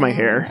spiked my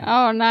hair.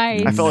 Oh,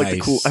 nice. I felt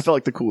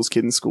like the coolest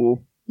kid in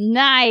school.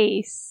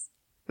 Nice.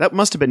 That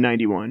must have been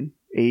 91.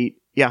 8.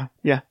 Yeah.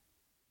 That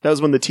was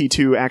when the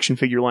T2 action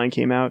figure line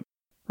came out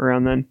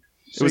around then.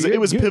 So it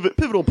was a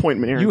pivotal point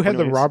in my hair. You had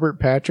the Robert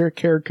Patrick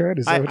haircut?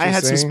 Is that what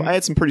you're saying? I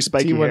had some pretty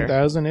spiky hair.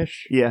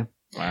 T1000-ish? Yeah.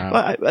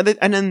 Wow.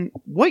 And then,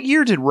 what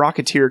year did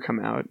Rocketeer come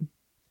out?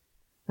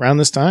 Around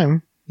this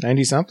time.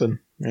 90-something.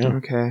 Yeah.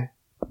 Okay.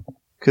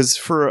 Because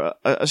for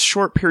a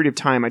short period of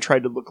time, I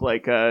tried to look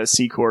like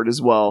Secord as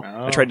well.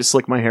 Oh. I tried to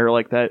slick my hair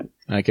like that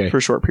for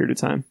a short period of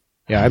time.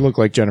 Yeah, I look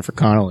like Jennifer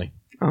Connelly.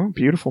 Oh,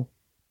 beautiful.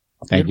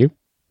 Thank you.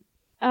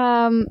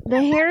 The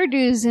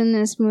hairdos in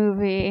this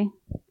movie.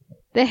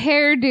 The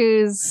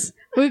hairdos.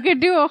 We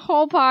could do a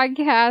whole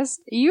podcast.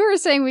 You were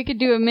saying we could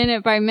do a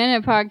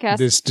minute-by-minute podcast.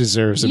 This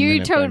deserves a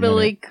minute by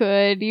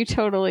minute. You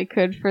totally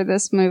could for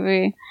this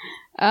movie.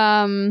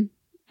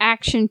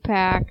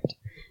 Action-packed.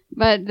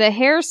 But the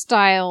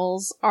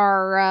hairstyles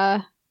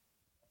are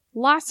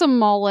lots of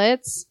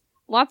mullets.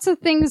 Lots of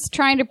things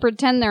trying to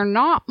pretend they're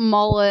not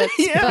mullets,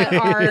 but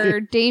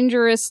are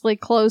dangerously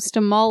close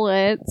to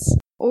mullets.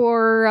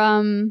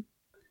 Or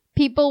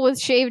people with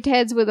shaved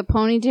heads with a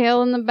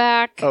ponytail in the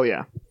back. Oh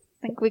yeah,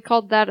 I think we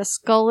called that a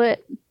skullet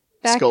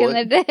back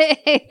Skullet. in the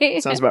day.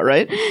 sounds about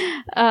right.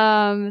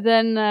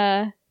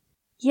 Then,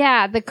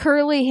 yeah, the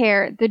curly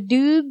hair. The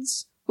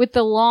dudes with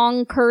the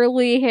long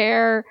curly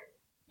hair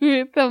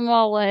with the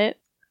mullet.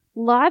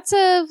 Lots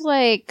of,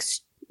 like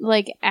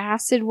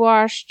acid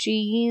wash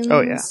jeans.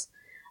 Oh, yeah.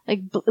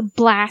 Like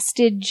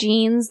blasted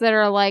jeans that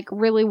are, like,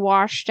 really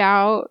washed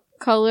out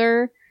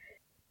color.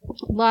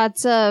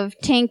 Lots of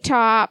tank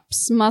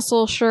tops,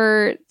 muscle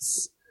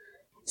shirts.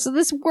 So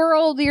this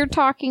world you're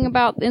talking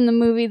about in the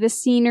movie, the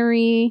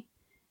scenery,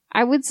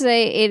 I would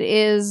say it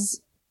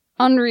is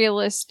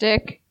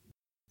unrealistic.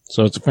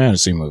 So it's a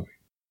fantasy movie.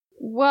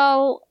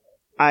 Well,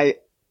 I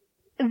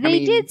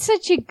mean, did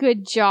such a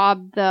good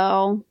job,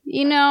 though.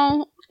 You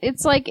know,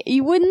 it's like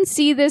you wouldn't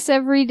see this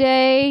every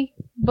day,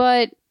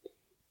 but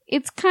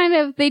it's kind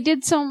of, they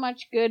did so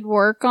much good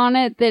work on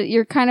it that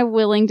you're kind of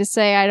willing to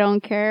say, I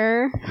don't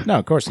care. No,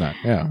 of course not.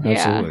 Yeah, Yeah.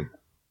 absolutely.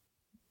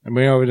 I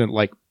mean, I wouldn't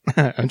like,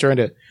 I'm trying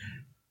to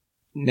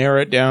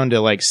narrow it down to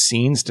like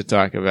scenes to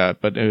talk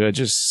about, but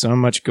just so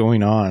much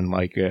going on,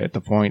 like at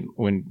the point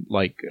when,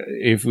 like,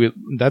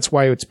 that's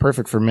why it's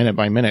perfect for minute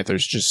by minute.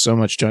 There's just so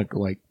much junk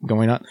like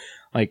going on.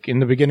 Like in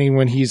the beginning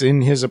when he's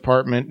in his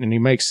apartment and he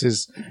makes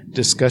his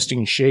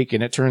disgusting shake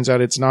and it turns out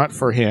it's not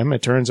for him.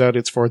 It turns out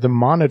it's for the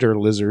monitor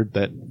lizard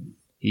that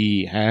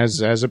he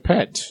has as a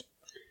pet.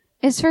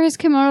 It's for his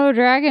Komodo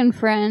dragon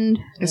friend.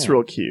 it's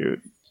real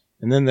cute.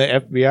 And then the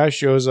FBI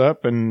shows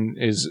up and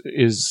is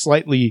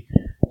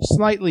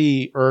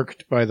slightly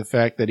irked by the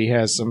fact that he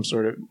has some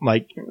sort of,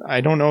 like,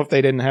 I don't know if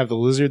they didn't have the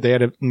lizard. They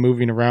had it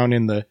moving around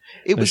in the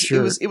It was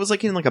shirt. it was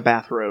like in like a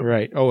bathrobe.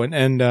 Right. Oh,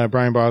 and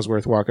Brian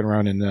Bosworth walking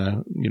around in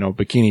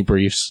bikini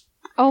briefs.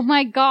 Oh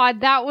my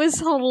god, that was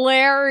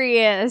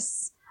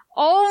hilarious.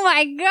 Oh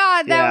my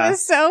god, that Yeah.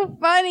 was so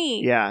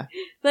funny. Yeah.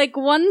 Like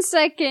 1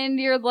 second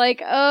you're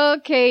like,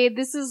 okay,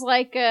 this is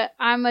like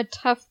I'm a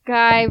tough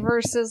guy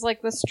versus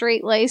like the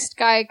straight-laced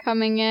guy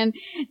coming in.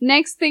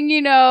 Next thing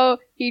you know,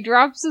 he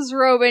drops his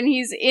robe and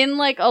he's in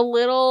like a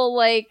little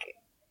like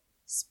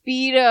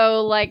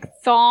Speedo like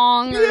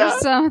thong or Yeah.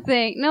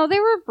 something. No, they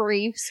were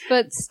briefs,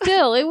 but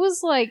still it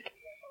was like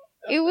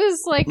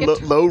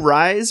Low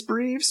rise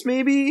briefs,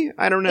 maybe?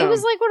 I don't know. it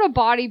was like what a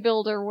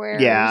bodybuilder wears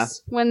Yeah.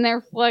 when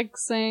they're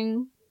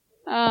flexing.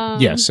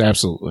 Yes,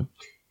 absolutely.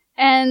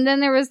 And then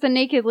there was the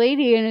naked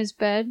lady in his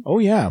bed. Oh,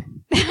 yeah.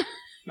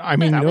 I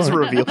mean, that was a no,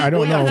 reveal. I don't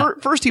Well, yeah, know.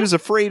 First, he was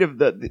afraid of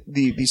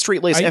the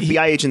straight-laced He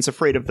FBI agents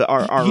afraid of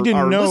our he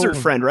didn't know- lizard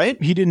friend,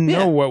 right? He didn't Yeah.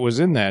 know what was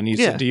in that. And he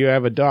Yeah. said, do you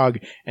have a dog?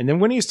 And then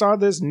when he saw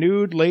this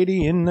nude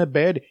lady in the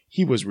bed,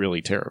 he was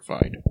really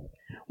terrified.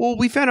 Well,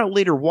 we found out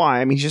later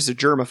why. I mean, he's just a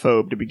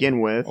germaphobe to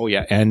begin with. Oh,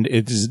 yeah. And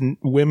it is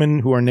women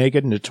who are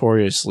naked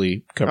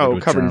notoriously covered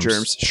with covered in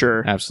germs. germs.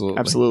 Sure. Absolutely.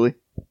 Absolutely.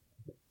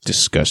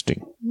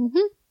 Disgusting.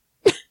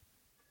 Mm-hmm.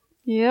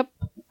 Yep.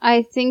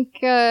 I think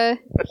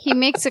he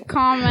makes a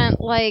comment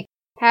like,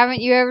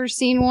 haven't you ever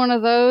seen one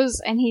of those?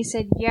 And he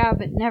said, yeah,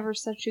 but never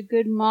such a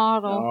good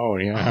model. Oh,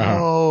 yeah.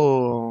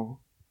 Oh,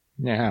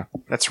 Yeah.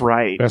 that's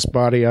right. Best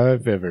body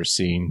I've ever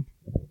seen,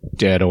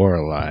 dead or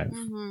alive.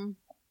 Mm-hmm.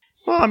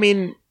 Well, I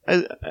mean,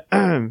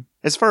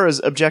 as far as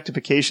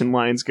objectification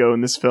lines go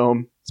in this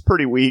film, it's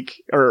pretty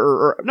weak,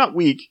 or not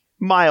weak,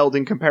 mild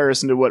in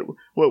comparison to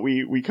what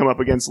we come up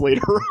against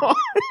later on.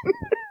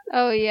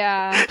 Oh,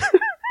 yeah.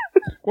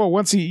 Well,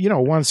 once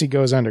he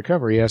goes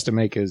undercover, he has to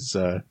make his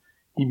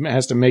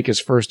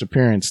first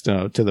appearance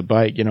to the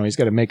bike. You know, he's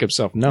got to make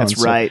himself known. That's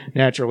So right.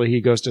 naturally,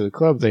 he goes to the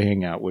club they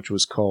hang out, which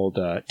was called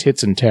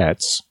Tits and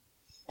Tats.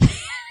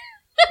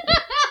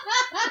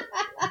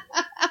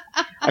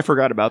 I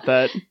forgot about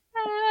that.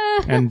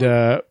 And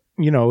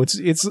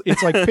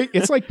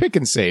it's like pick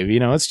and save. You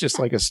know, it's just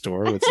like a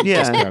store with some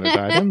Yeah. discounted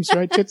items,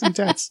 right? Tits and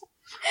Tats.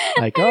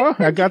 Like, oh,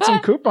 I got some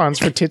coupons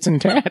for Tits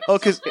and Tats.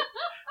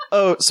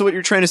 So what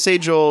you're trying to say,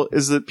 Joel,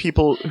 is that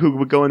people who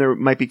would go in there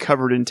might be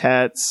covered in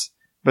tats,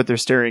 but they're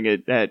staring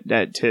at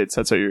tits.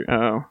 That's what you're.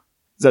 Oh,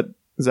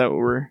 is that what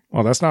we're?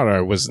 Well, that's not what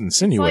I was It's like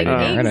insinuating.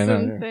 eggs I don't know.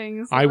 and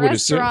things. I A would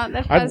assume- restaurant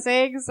that I'd- has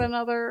eggs and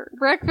other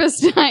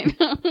breakfast items.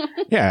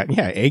 Yeah,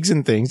 eggs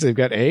and things. They've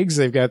got eggs,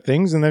 they've got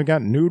things, and they've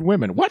got nude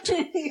women. What?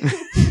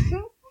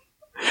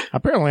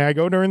 Apparently, I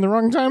go during the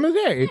wrong time of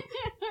day.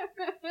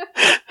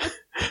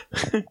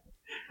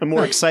 A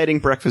more exciting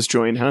breakfast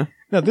joint, huh?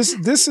 Now, this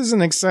is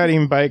an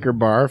exciting biker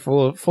bar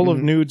full of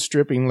Mm-hmm. nude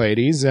stripping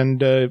ladies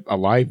and a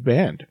live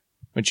band.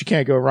 But you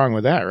can't go wrong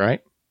with that,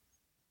 right?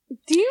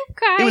 Do you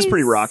guys? It was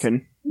pretty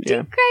rocking. Do Yeah.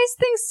 you guys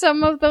think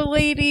some of the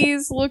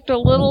ladies looked a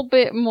little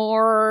bit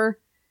more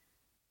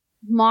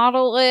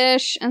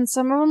model-ish, and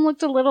some of them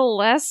looked a little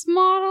less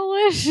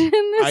model-ish in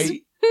this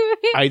movie?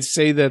 I'd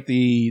say that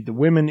the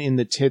women in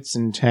the Tits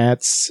and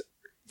Tats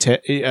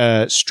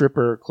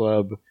stripper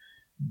club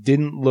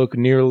didn't look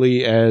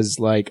nearly as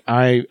like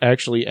I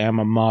actually am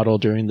a model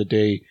during the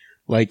day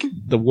like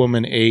the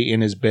woman ate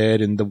in his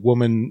bed, and the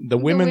women that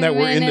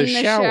were in the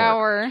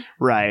shower.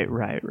 Right.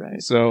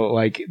 So,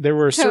 like, there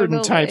were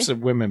certain types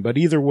of women, but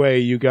either way,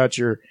 you got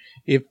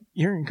if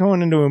you're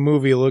going into a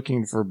movie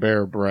looking for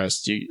bare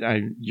breasts,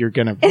 you're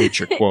gonna reach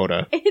your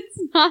quota. It's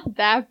not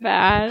that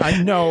bad.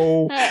 I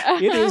know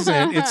it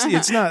isn't.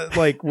 It's not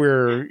like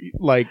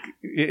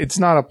it's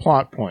not a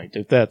plot point,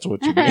 if that's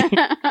what you mean.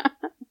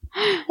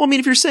 Well, I mean,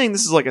 if you're saying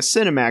this is like a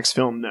Cinemax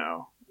film,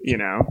 no.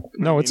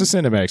 No, it's a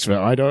Cinemax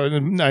film.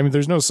 I mean,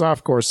 there's no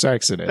softcore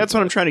sex in it. That's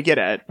what I'm trying to get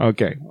at.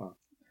 Okay. Well,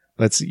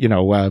 let's,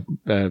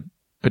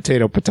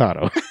 potato.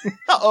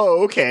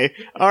 Oh, okay.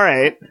 All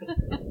right.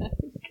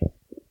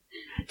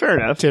 Fair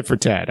enough. Tit for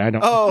tat. I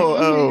don't.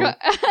 Oh.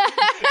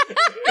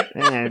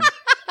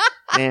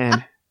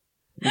 Man.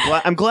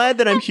 I'm glad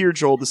that I'm here,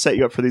 Joel, to set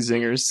you up for these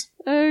zingers.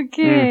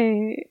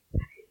 Okay.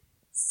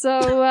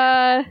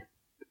 So,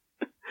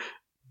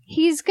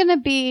 he's gonna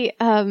be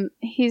a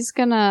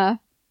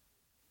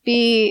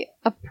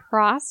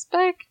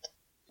prospect?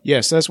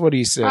 Yes, that's what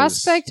he says.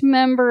 Prospect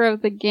member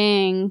of the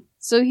gang.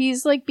 So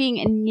he's like being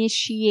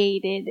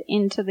initiated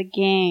into the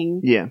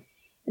gang. Yeah.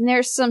 And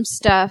there's some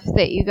stuff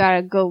that you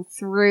gotta go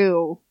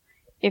through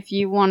if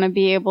you want to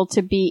be able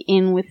to be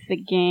in with the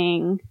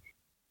gang.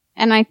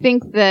 And I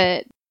think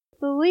that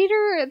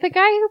the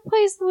guy who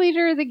plays the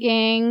leader of the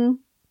gang,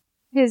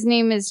 his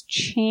name is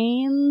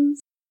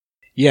Chains.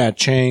 Yeah,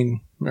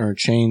 Chains,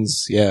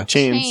 yeah.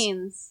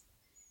 Chains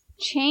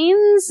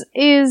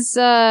is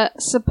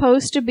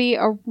supposed to be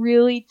a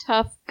really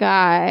tough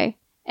guy.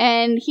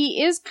 And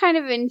he is kind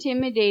of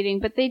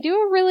intimidating, but they do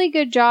a really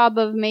good job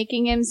of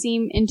making him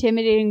seem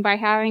intimidating by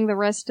having the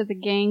rest of the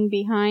gang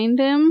behind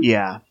him.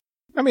 Yeah.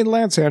 I mean,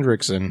 Lance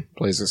Hendrickson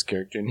plays this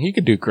character, and he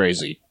could do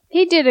crazy.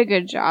 He did a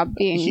good job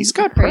being he's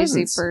got a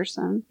crazy presence.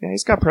 person. Yeah,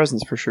 he's got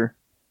presence for sure.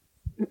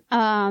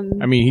 I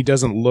mean, he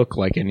doesn't look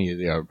like any of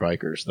the other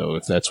bikers, though,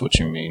 if that's what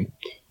you mean.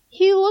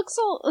 He looks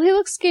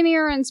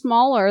skinnier and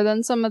smaller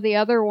than some of the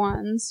other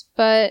ones,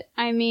 but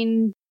I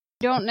mean,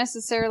 you don't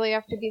necessarily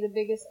have to be the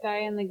biggest guy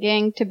in the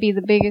gang to be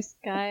the biggest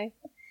guy.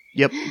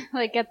 Yep.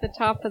 Like at the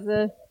top of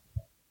the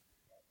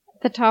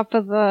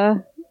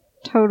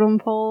totem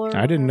pole.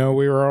 I didn't know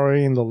we were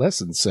already in the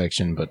lessons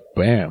section, but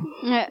bam.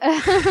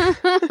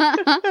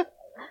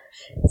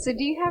 So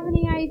do you have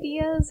any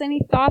ideas,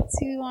 any thoughts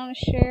you want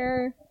to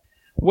share?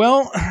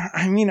 Well,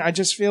 I mean, I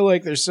just feel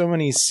like there's so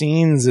many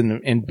scenes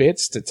and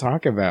bits to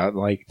talk about.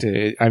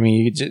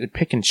 You just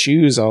pick and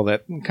choose all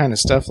that kind of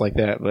stuff like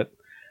that. But,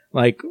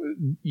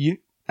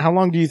 how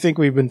long do you think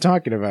we've been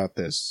talking about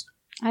this?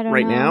 I don't know.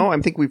 Right now, I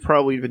think we've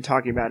probably been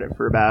talking about it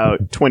for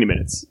about 20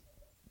 minutes.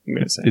 I'm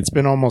going to say. It's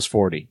been almost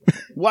 40.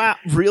 Wow,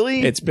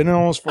 really? It's been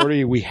almost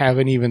 40. We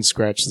haven't even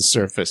scratched the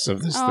surface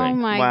of this thing. Oh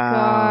my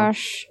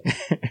gosh.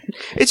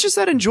 It's just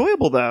that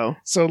enjoyable, though.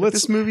 So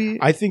this movie.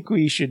 I think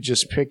we should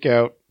just pick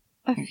out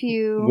a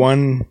few.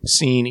 One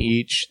scene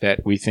each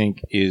that we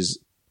think is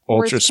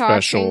ultra worth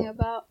special. talking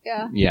about.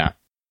 Yeah. Yeah.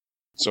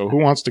 So who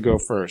wants to go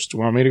first?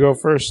 Want me to go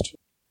first?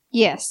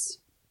 Yes.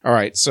 All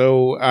right.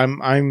 So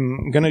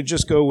I'm gonna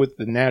just go with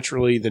the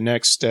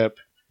next step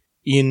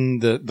in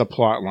the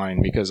plot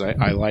line, because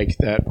I like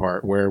that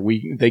part where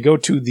they go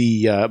to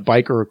the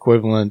biker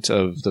equivalent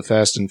of the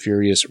Fast and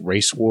Furious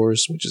Race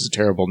Wars, which is a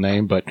terrible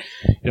name, but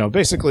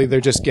basically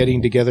they're just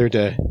getting together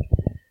to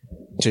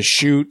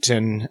shoot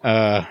and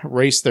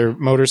race their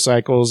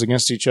motorcycles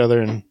against each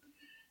other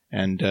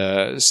and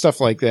stuff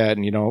like that.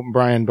 And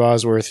Brian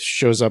Bosworth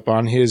shows up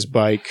on his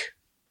bike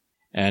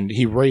and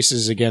he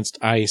races against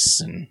Ice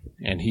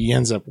and he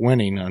ends up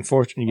winning.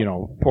 Unfortunately,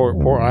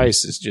 poor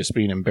Ice is just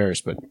being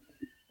embarrassed, but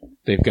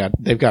they've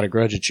got a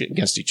grudge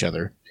against each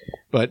other.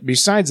 But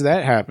besides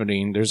that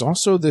happening, there's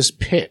also this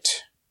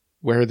pit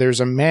where there's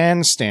a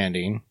man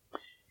standing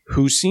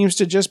who seems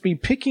to just be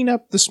picking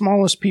up the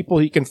smallest people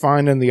he can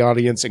find in the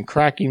audience and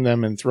cracking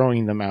them and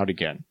throwing them out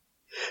again.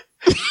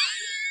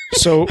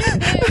 So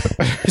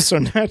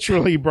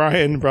naturally,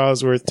 Brian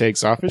Bosworth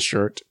takes off his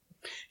shirt,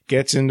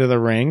 gets into the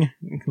ring,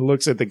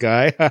 looks at the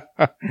guy.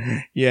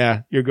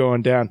 Yeah, you're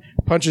going down.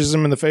 Punches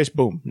him in the face.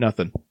 Boom.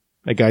 Nothing.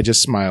 The guy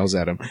just smiles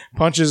at him.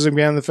 Punches him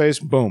again in the face.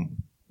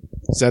 Boom.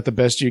 Is that the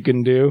best you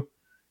can do?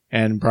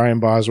 And Brian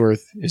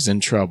Bosworth is in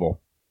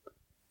trouble.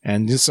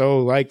 And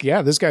so,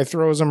 this guy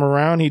throws him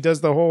around. He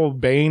does the whole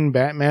Bane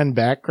Batman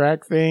back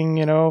crack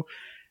thing,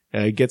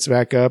 gets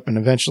back up, and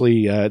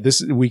eventually,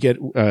 we get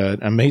an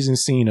amazing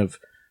scene of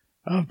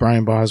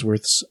Brian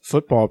Bosworth's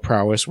football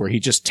prowess, where he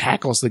just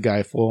tackles the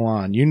guy full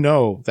on.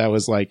 That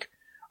was like,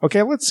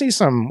 okay, let's see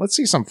some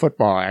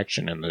football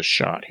action in this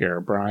shot here,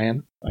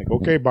 Brian. Like,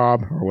 okay,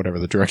 Bob, or whatever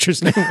the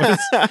director's name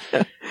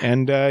was.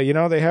 And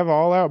they have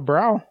all out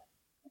brawl.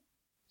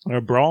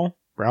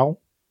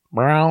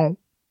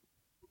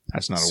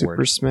 That's not a word.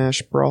 Super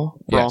Smash Brawl?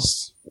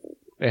 Yes.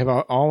 They have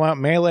an all-out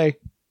melee.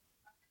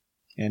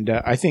 And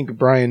I think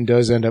Brian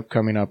does end up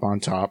coming up on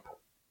top.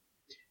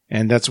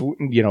 And that's,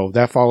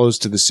 that follows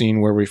to the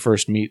scene where we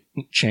first meet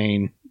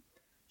Chains.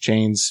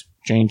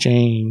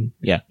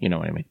 Yeah, you know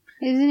what I mean.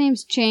 His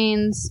name's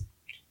Chains.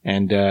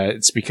 And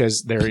it's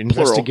because they're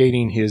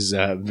investigating his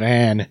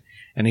van,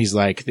 And he's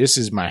like, this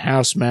is my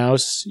house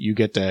mouse. You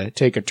get to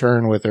take a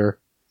turn with her.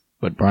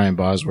 But Brian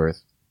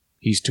Bosworth,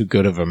 he's too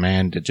good of a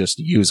man to just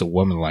use a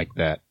woman like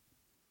that.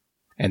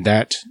 And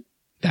that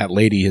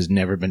lady has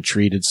never been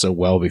treated so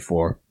well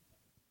before.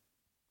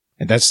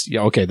 And that's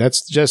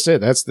just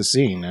it. That's the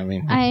scene. I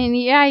mean,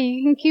 yeah,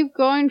 you can keep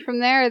going from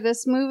there.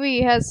 This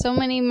movie has so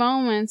many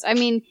moments. I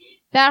mean,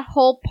 that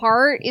whole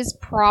part is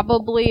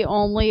probably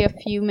only a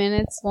few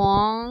minutes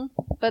long,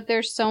 but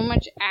there's so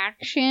much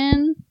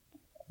action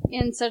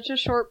in such a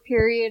short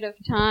period of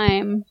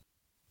time.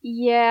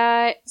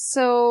 Yeah,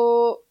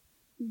 so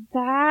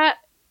that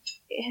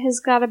has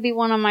got to be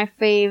one of my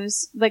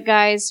faves. The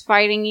guys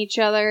fighting each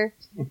other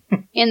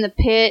in the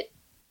pit.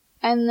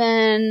 And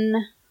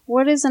then,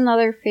 what is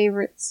another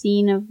favorite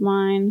scene of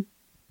mine?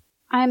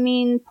 I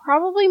mean,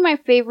 probably my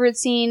favorite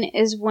scene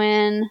is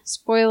when,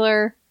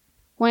 spoiler,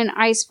 when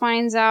Ice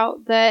finds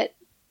out that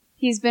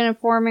he's been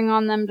informing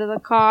on them to the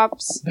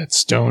cops. That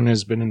Stone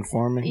has been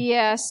informing?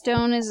 Yeah,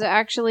 Stone is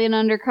actually an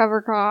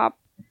undercover cop.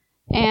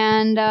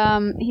 And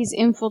he's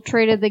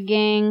infiltrated the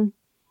gang.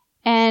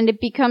 And it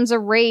becomes a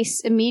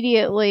race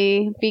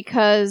immediately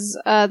because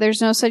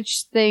there's no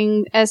such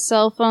thing as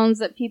cell phones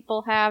that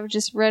people have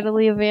just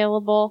readily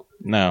available.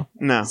 No.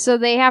 So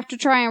they have to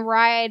try and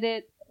ride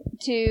it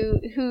to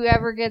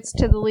whoever gets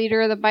to the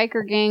leader of the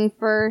biker gang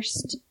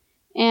first.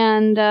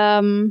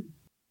 And,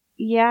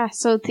 yeah,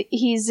 so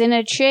he's in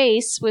a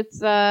chase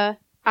with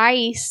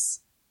Ice.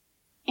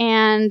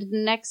 And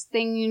next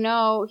thing you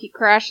know, he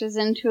crashes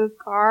into a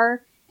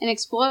car and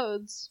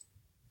explodes.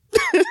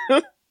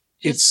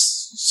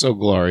 It's so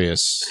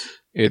glorious.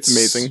 It's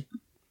amazing.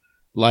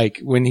 Like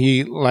when he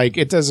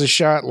it does a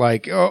shot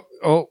like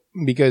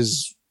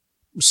because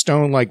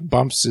Stone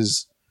bumps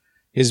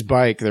his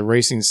bike. They're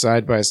racing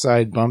side by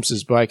side, bumps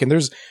his bike, and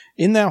there's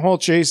in that whole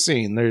chase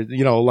scene there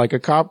a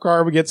cop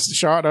car gets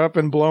shot up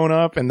and blown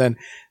up, and then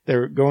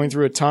they're going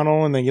through a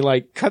tunnel, and then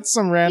he cuts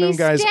some random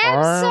guy's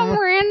arm. Some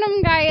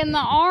random guy in the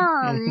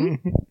arm.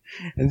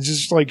 And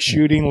just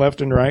shooting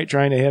left and right,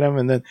 trying to hit him.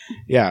 And then,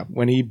 yeah,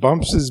 when he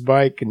bumps his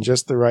bike in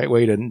just the right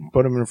way to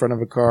put him in front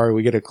of a car,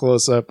 we get a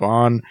close up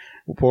on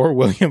poor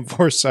William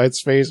Forsythe's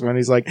face when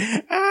he's like,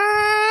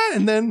 ah!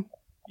 And then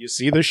you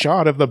see the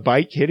shot of the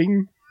bike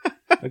hitting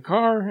the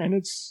car, and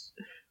it's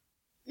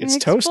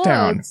Toast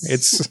Town.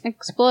 It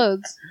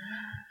explodes.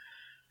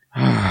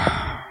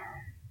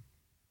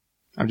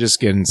 I'm just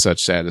getting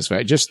such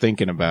satisfaction. Just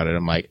thinking about it,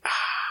 I'm like,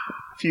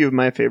 A few of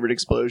my favorite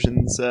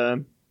explosions,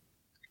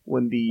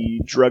 when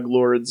the drug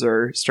lords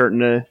are starting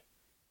to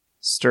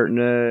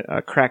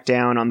crack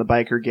down on the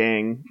biker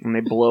gang, and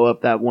they blow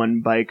up that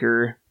one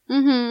biker,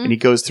 and he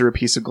goes through a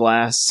piece of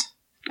glass.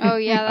 Oh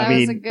yeah, that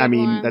was a good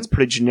one. That's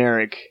pretty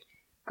generic.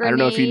 Grenade. I don't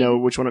know if you know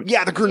which one.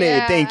 Yeah, the grenade.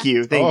 Yeah. Thank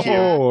you.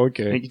 Oh,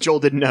 okay. Joel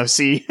didn't know.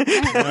 See,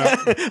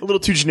 a little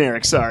too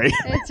generic. Sorry.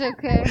 It's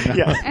okay.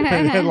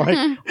 Yeah.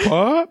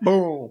 What?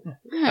 Boom.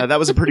 That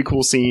was a pretty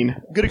cool scene.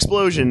 Good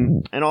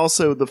explosion, and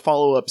also the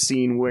follow-up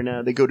scene when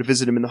they go to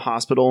visit him in the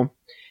hospital.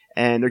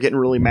 And they're getting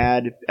really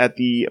mad at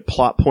the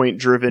plot point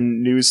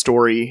driven news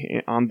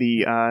story on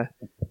the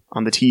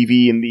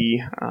TV in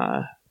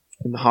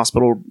the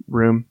hospital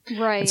room.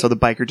 Right. And so the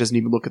biker doesn't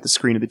even look at the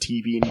screen of the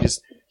TV, and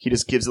he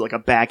just gives it a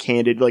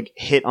backhanded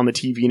hit on the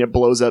TV, and it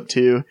blows up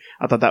too.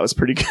 I thought that was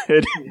pretty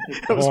good.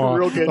 That was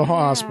real good. The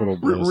hospital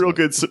real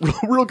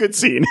good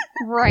scene.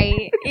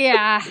 Right.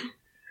 Yeah.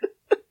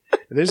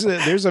 There's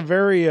a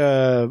very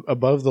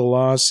above the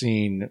law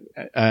scene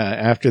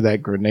after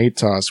that grenade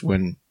toss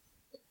when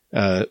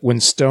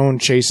Stone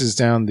chases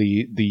down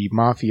the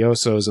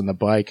mafiosos on the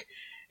bike,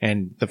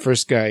 and the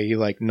first guy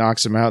he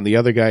knocks him out, and the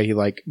other guy he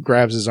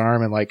grabs his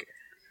arm and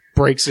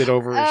breaks it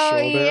over his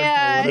shoulder.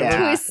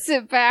 Yeah, twists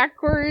it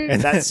backwards.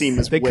 And that scene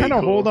was they kind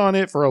of cool. hold on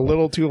it for a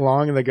little too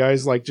long, and the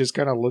guy's just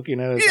kind of looking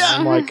at his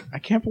arm I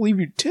can't believe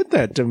you did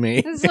that to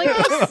me. It's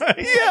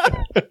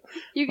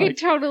you can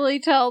totally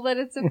tell that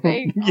it's a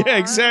fake arm. Yeah,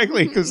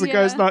 exactly, because the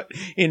guy's not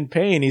in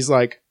pain. He's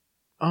like,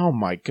 oh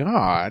my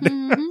God.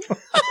 Mm-hmm.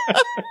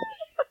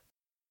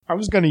 I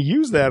was going to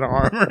use that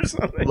arm or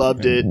something.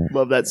 Loved it.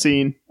 Love that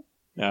scene.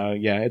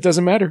 Yeah, it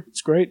doesn't matter.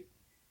 It's great.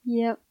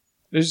 Yep.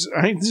 There's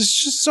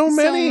just so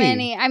many. So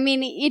many. I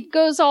mean, it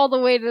goes all the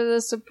way to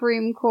the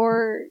Supreme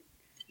Court.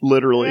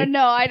 Literally.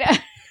 No, I don't.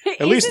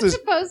 At least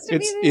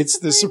it's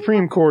the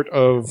Supreme Court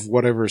of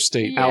whatever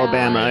state. Yeah,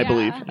 Alabama, I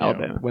believe. Yeah,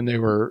 Alabama. when they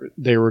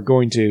were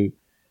going to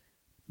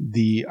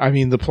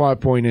the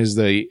plot point is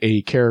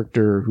a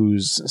character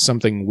who's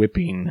something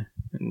whipping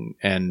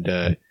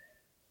and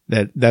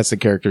that's the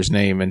character's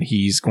name, and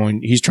he's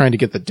trying to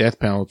get the death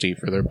penalty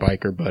for their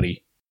biker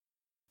buddy.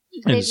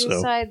 They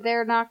decide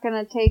they're not going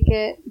to take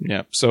it.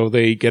 Yeah, so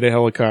they get a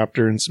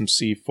helicopter and some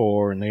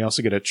C4, and they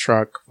also get a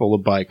truck full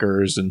of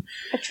bikers and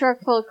a truck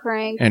full of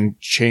crank. And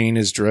Shane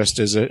is dressed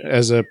as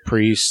a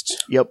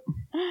priest. Yep.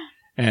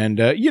 And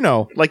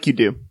like you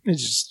do.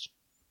 It's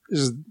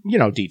just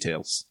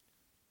details.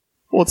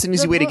 Well, it's an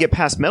easy The way to mo- get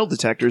past metal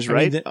detectors, I mean,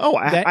 right?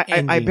 that I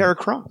ending- bear a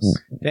cross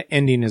The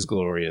ending is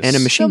glorious. and a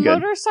The machine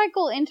gun.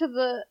 motorcycle into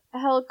the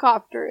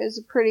helicopter is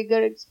a pretty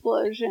good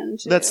explosion,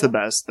 too. That's the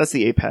best. That's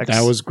the apex.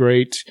 That was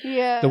great.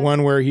 Yeah. The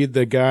one where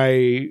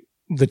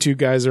the two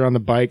guys are on the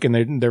bike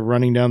and they're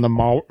running down the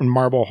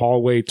marble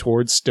hallway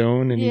towards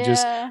Stone, and he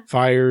just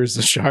fires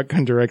the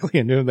shotgun directly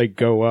into him. They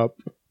go up.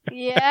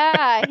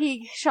 Yeah,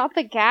 he shot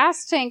the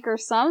gas tank or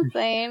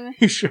something.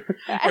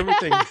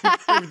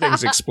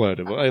 Everything's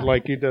exploded.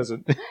 Like he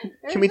doesn't.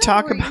 There's we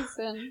talk no about-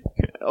 reason.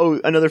 Oh,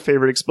 another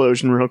favorite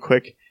explosion, real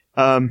quick.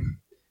 So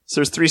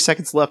there's 3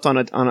 seconds left on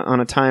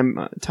a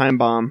time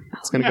bomb.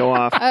 It's gonna go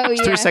off. Oh, There's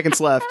yeah. 3 seconds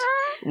left.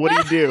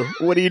 What do?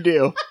 What do you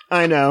do?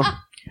 I know.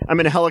 I'm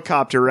in a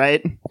helicopter,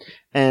 right?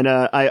 And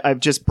I've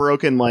just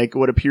broken like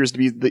what appears to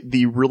be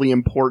the really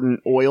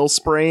important oil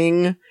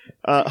spraying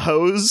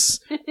hose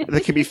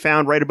that can be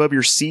found right above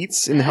your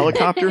seats in the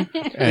helicopter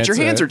that your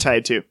hands are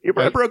tied to.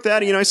 I broke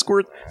that. I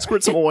squirt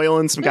some oil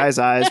in some guy's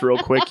eyes real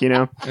quick.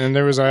 And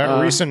there was a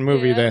recent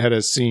movie that had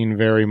a scene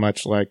very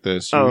much like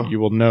this. You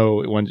will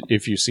know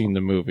if you've seen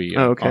the movie,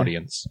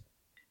 audience.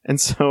 And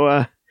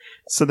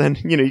so then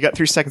you got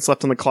 3 seconds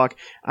left on the clock.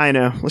 I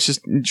know. Let's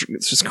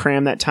just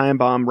cram that time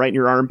bomb right in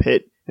your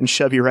armpit and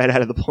shove you right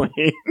out of the plane.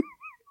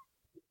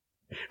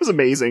 It was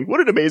amazing. What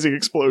an amazing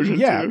explosion!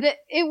 Yeah. too.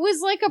 It was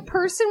like a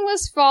person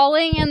was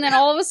falling, and then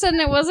all of a sudden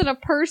it wasn't a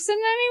person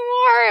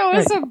anymore. It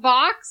was a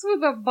box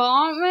with a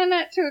bomb in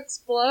it to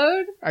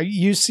explode.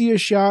 You see a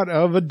shot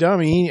of a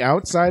dummy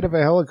outside of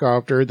a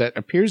helicopter that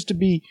appears to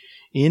be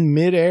in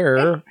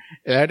midair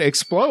that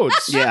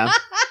explodes. Yeah,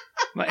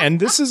 And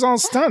this is all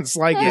stunts.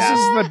 Like, this is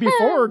the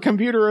before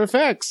computer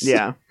effects.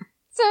 yeah.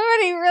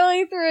 Somebody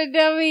really threw a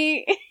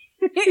dummy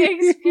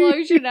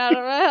explosion out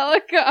of a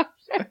helicopter.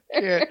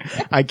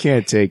 I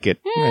can't take it.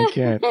 I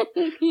can't.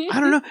 I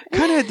don't know.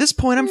 Kind of at this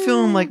point, I'm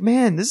feeling like,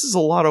 man, this is a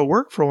lot of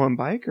work for one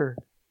biker.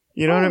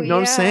 You know what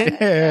I'm saying?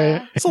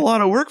 Yeah. It's a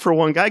lot of work for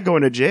one guy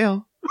going to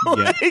jail.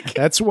 Yeah.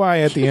 That's why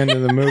at the end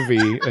of the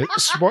movie,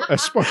 spoiler.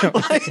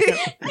 Like,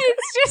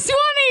 It's just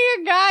one of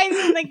your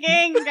guys in the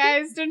gang,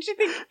 guys. Don't you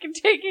think you can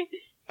take it?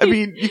 I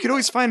mean, you could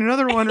always find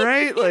another one,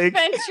 right? Like,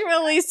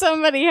 Eventually,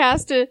 somebody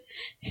has to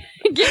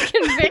get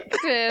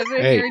convicted in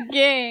Hey, your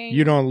gang.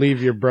 You don't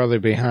leave your brother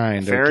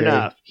behind. fair okay?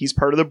 enough. He's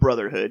part of the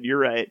Brotherhood. You're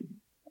right.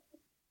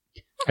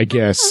 I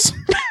guess.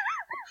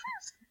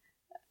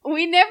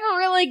 We never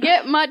really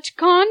get much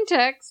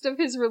context of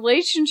his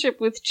relationship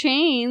with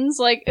Chains.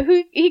 Like,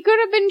 he could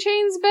have been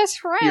Chains' best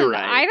friend. You're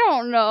right. I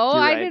don't know.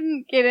 You're I right.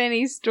 didn't get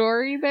any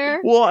story there.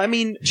 Well, I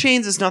mean,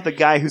 Chains is not the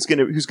guy who's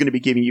gonna be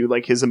giving you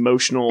like his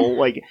emotional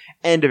like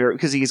end of it,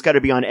 because he's got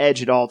to be on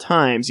edge at all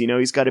times.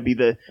 He's got to be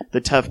the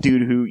tough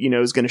dude who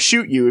is going to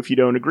shoot you if you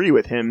don't agree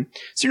with him.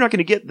 So you're not going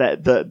to get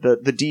that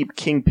the deep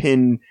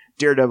Kingpin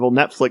Daredevil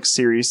Netflix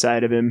series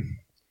side of him.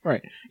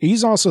 Right.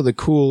 He's also the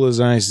cool as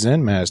ice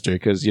Zen master,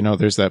 because,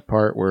 there's that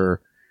part where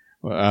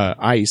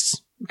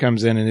Ice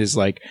comes in and is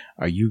like,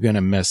 are you going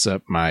to mess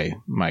up my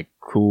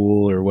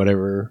cool or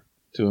whatever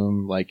to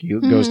him? Like, he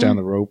goes down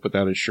the rope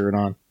without his shirt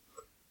on.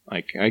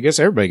 Like, I guess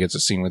everybody gets a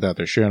scene without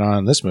their shirt on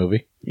in this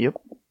movie.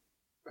 Yep.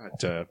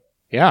 But,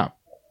 yeah.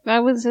 That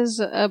was his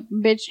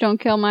bitch don't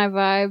kill my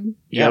vibe.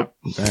 Yep.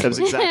 Exactly. That was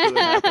exactly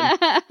what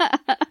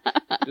happened.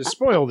 To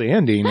spoil the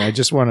ending, I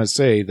just want to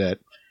say that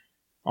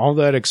all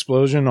that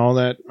explosion, all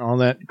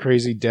that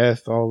crazy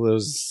death, all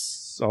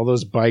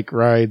those bike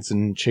rides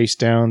and chase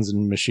downs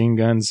and machine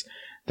guns,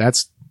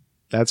 that's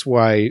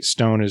why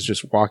Stone is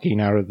just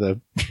walking out of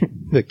the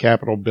the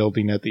Capitol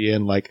building at the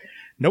end like,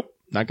 nope,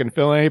 not going to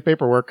fill any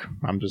paperwork.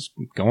 I'm just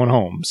going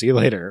home. See you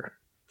later.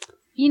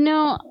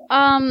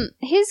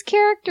 His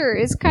character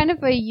is kind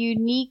of a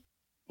unique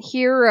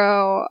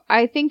hero.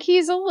 I think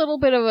he's a little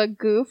bit of a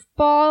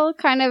goofball,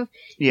 kind of.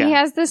 Yeah. He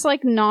has this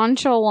like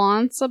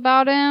nonchalance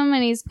about him,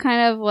 and he's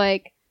kind of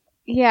like,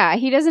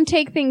 he doesn't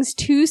take things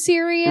too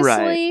seriously.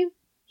 Right.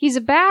 He's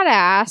a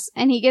badass,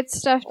 and he gets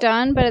stuff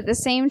done, but at the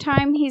same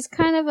time, he's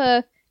kind of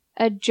a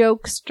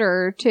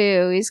jokester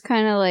too. He's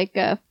kind of like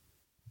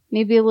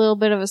maybe a little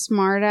bit of a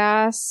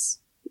smartass,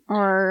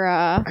 or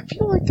I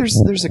feel like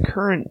there's a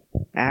current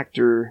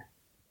actor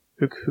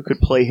who could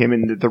play him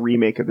in the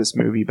remake of this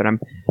movie, but I'm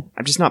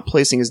just not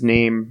placing his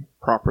name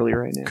properly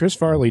right now. Chris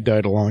Farley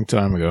died a long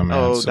time ago, man.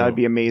 Oh, so- that'd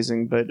be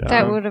amazing, but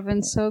that would have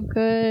been so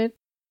good.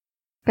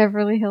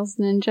 Beverly Hills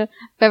Ninja,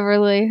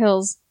 Beverly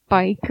Hills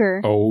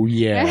Biker. Oh,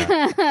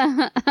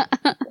 yeah.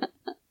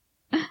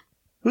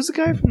 who's the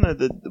guy from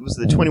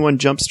the 21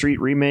 Jump Street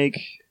remake?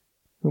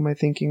 Who am I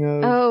thinking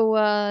of?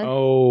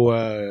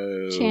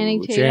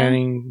 Channing Tatum.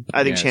 Channing.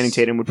 I think yes. Channing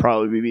Tatum would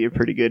probably be a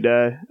pretty good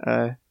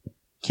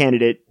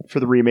candidate for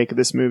the remake of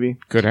this movie.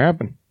 Could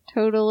happen.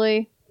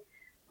 Totally.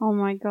 Oh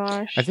my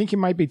gosh. I think he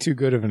might be too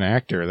good of an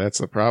actor. That's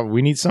the problem.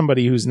 We need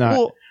somebody who's not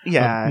Well,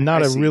 yeah,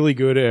 not I a see. really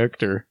good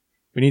actor.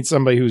 We need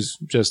somebody who's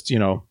just,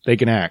 they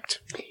can act.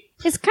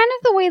 It's kind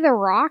of the way The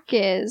Rock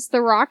is.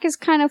 The Rock is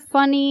kind of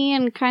funny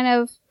and kind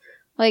of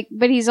like,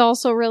 but he's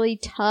also really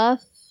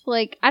tough.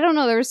 Like, I don't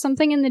know, there was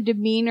something in the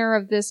demeanor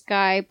of this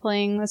guy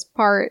playing this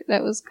part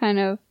that was kind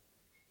of,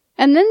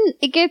 And then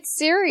it gets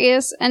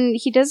serious, and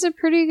he does a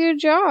pretty good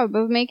job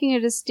of making a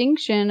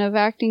distinction of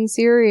acting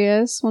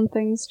serious when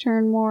things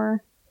turn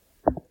more.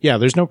 Yeah,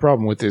 there's no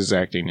problem with his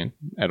acting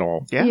at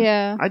all.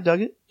 Yeah. I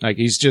dug it. Like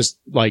he's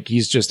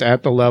just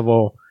at the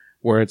level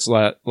where it's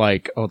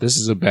like, oh, this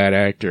is a bad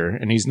actor,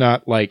 and he's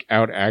not like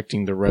out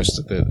acting the rest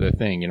of the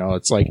thing. You know,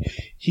 it's like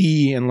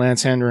he and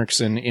Lance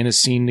Henriksen in a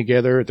scene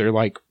together. They're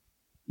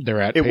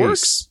at It pace,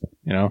 works.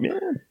 you know, Yeah.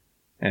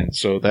 and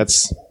so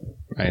that's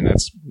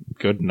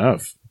good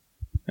enough.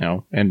 You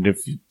know, and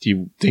if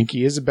you think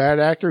he is a bad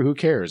actor, who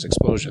cares?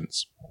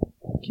 Explosions.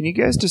 Can you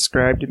guys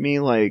describe to me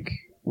like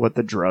what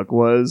the drug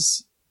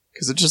was?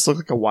 Because it just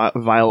looked like a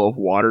vial of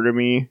water to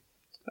me.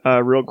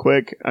 Real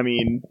quick, I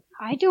mean,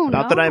 I don't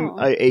not know. that I'm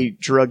a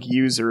drug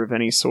user of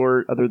any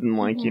sort, other than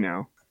like you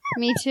know.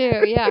 Me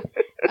too, yeah.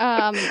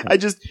 I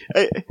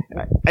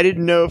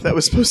didn't know if that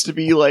was supposed to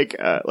be like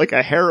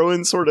a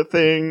heroin sort of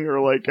thing or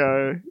like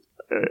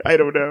I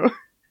don't know.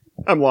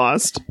 I'm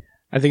lost.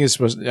 I think it's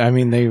supposed to, I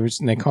mean,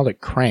 they called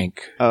it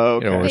crank. Oh,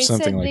 okay. You know, or They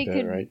something said like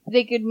that, right?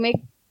 They could make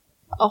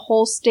a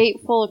whole state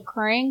full of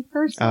crank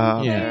or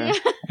something. Yeah.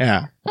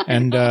 Yeah.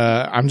 And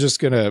I'm just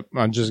gonna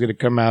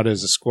come out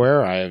as a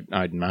square.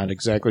 I'm not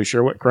exactly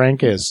sure what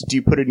crank is. Do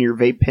you put it in your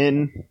vape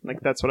pen? Like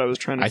that's what I was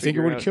trying to. I think it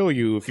figure would out. kill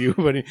you if you.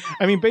 But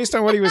I mean, based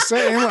on what he was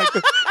saying, like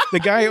the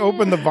guy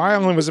opened the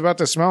vial and was about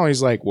to smell.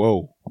 He's like,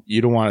 "Whoa,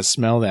 you don't want to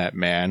smell that,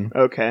 man."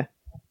 Okay.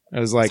 I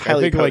was like, It's I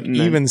highly think like potent,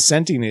 then. even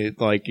scenting it,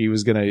 like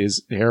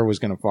his hair was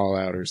gonna fall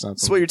out or something.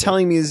 So what you're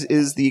telling me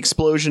is the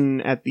explosion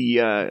at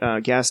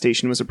the gas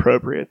station was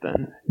appropriate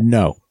then?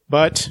 No,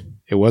 but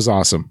it was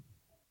awesome.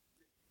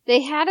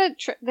 They had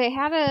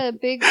a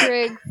big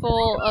rig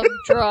full of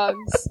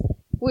drugs,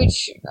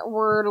 which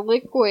were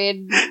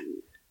liquid.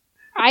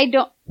 I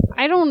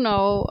don't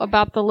know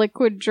about the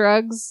liquid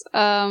drugs.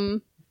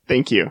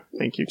 Thank you.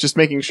 Just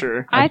making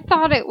sure. I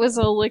thought it was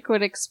a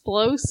liquid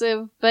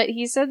explosive, but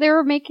he said they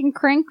were making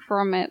crank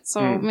from it.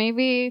 So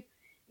maybe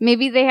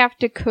they have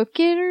to cook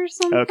it or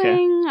something.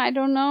 Okay. I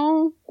don't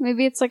know.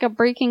 Maybe it's like a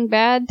Breaking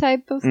Bad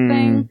type of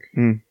thing.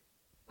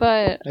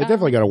 But They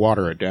definitely got to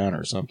water it down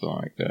or something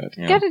like that.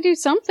 You know? got to do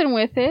something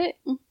with it.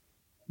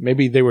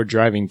 Maybe they were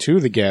driving to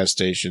the gas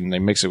station. They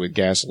mix it with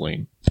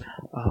gasoline.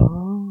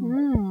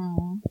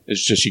 Oh.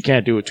 It's just you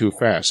can't do it too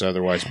fast,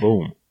 otherwise,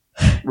 boom.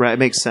 Right, it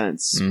makes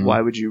sense.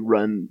 Why would you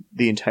run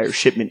the entire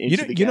shipment into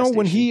the gas You know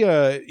when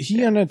station?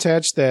 he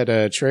unattached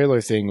that trailer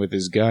thing with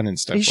his gun and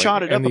stuff. He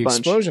shot it up and a the bunch.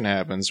 explosion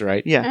happens,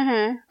 right? Yeah.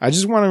 Uh-huh. I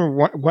just wonder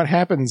what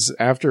happens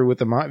after with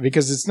the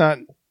because it's not.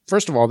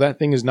 First of all, that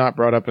thing is not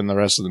brought up in the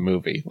rest of the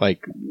movie.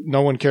 Like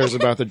no one cares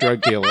about the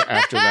drug dealer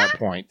after that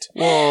point.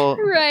 Well,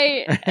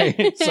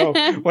 Right. So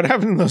what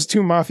happened to those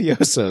two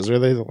mafiosos? Are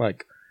they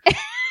like?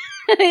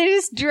 They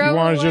just drove You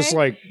want to away. just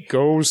like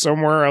go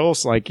somewhere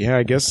else? Like, yeah,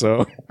 I guess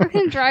so. We're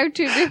gonna drive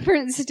to a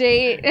different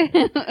state.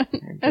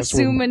 Guess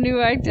Assume we'll- a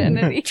new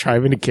identity.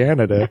 Driving to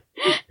Canada.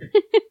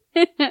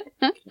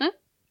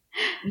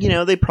 you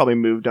know, they probably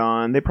moved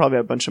on. They probably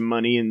have a bunch of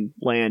money and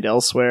land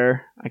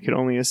elsewhere. I could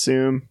only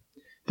assume.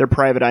 They're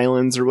private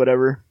islands or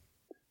whatever.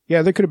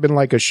 Yeah, there could have been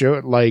like a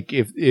show, like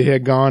if it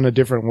had gone a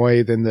different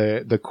way than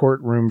the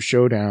courtroom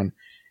showdown.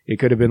 It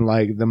could have been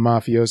like the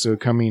mafioso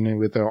coming in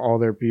with all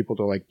their people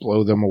to like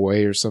blow them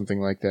away or something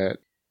like that.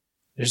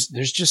 There's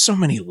just so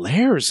many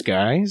layers,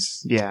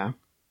 guys. Yeah.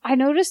 I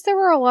noticed there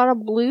were a lot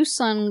of blue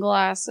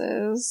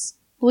sunglasses.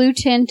 Blue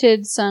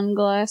tinted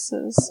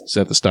sunglasses. Is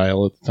that the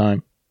style at the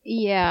time?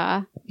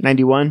 Yeah.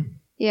 91?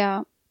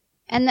 Yeah.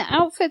 And the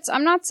outfits,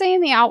 I'm not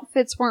saying the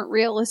outfits weren't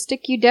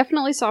realistic. You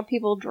definitely saw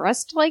people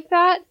dressed like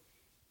that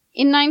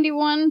in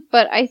 91,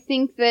 but I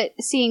think that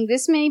seeing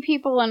this many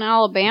people in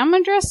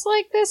Alabama dressed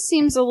like this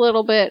seems a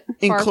little bit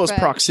In close far-fetched.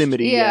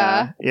 proximity,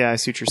 Yeah. Yeah, I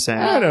see what you're saying.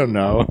 I don't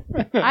know.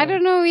 I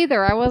don't know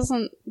either. I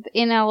wasn't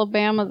in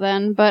Alabama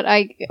then, but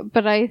I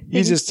think,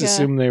 You just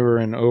assume they were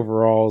in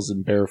overalls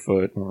and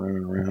barefoot and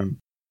running around.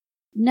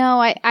 No,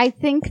 I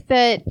think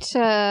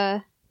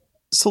that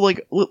So,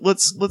 like,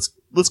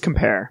 let's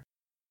compare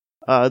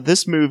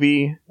this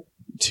movie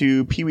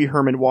to Pee Wee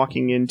Herman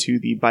walking into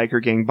the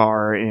biker gang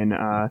bar in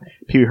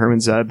Pee Wee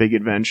Herman's Big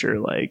Adventure.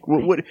 Like,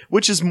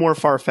 which is more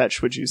far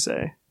fetched? Would you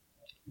say?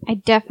 I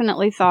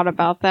definitely thought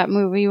about that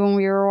movie when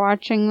we were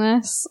watching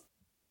this.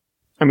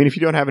 I mean, if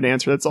you don't have an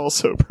answer, that's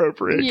also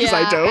appropriate because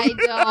I don't.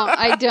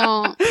 I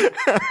don't.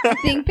 I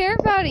think they're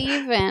about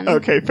even.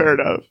 Okay, fair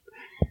enough.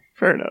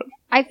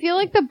 I feel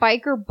like the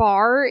biker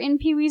bar in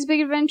Pee-wee's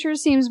Big Adventure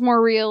seems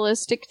more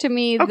realistic to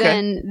me Okay.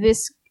 than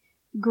this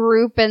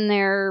group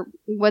and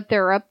what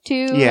they're up to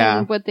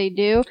and what they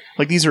do.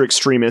 Like, these are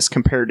extremists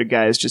compared to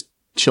guys just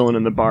chilling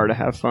in the bar to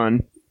have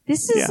fun.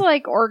 This is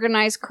like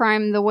organized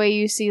crime the way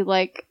you see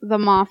like the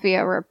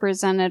mafia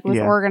represented with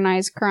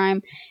organized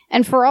crime.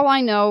 And for all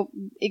I know,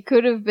 it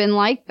could have been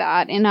like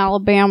that in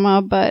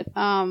Alabama, but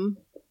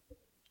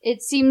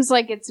it seems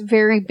like it's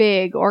very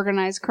big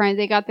organized crime.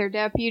 They got their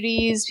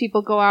deputies,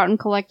 people go out and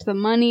collect the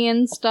money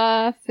and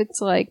stuff.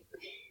 It's like,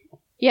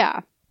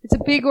 yeah, it's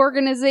a big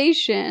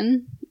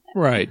organization.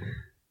 Right.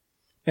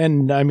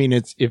 And I mean,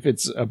 if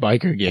it's a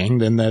biker gang,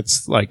 then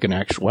that's like an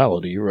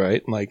actuality,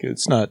 right? Like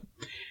it's not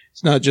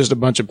just a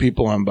bunch of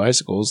people on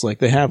bicycles. Like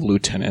they have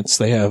lieutenants,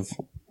 they have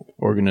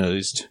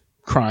organized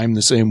crime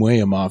the same way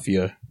a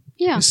mafia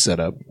is set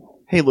up.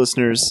 Hey,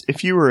 listeners,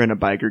 if you were in a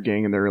biker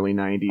gang in the early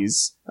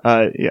 90s,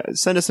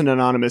 send us an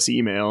anonymous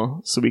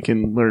email so we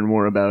can learn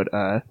more about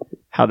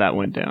how that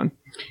went down.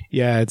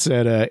 Yeah, it's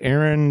at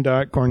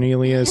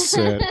aaron.cornelius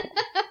at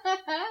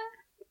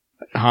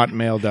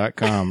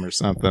hotmail.com or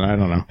something. I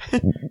don't know.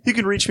 You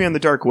can reach me on the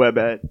dark web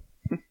at...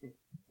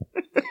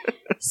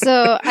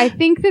 So I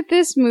think that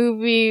this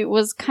movie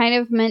was kind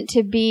of meant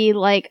to be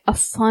like a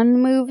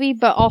fun movie,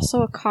 but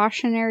also a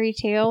cautionary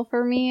tale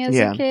for me as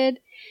a kid,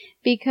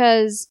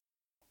 because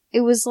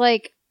it was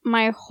like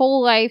my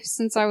whole life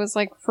since I was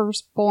like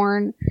first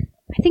born.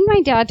 I think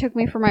my dad took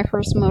me for my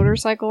first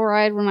motorcycle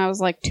ride when I was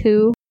like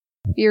 2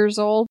 years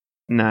old.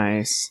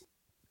 Nice.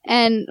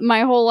 And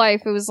my whole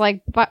life it was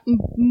like,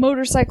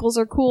 motorcycles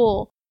are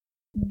cool.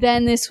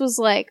 Then this was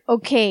like,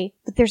 okay,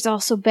 but there's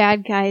also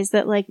bad guys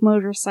that like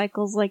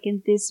motorcycles like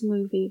in this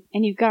movie.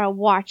 And you gotta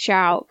watch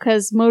out,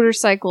 because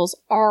motorcycles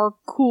are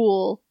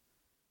cool,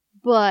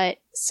 but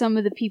some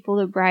of the people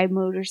that ride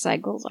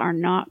motorcycles are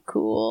not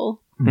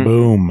cool.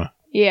 Boom.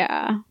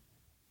 Yeah.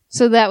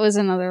 So that was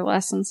another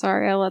lesson.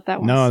 Sorry, I let that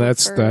one No,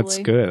 slip that's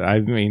early. good. I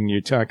mean, you're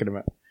talking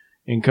about,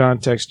 in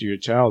context to your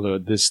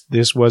childhood,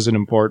 this was an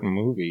important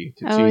movie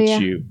to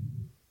teach you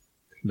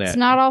that. It's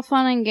not all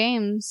fun and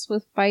games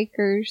with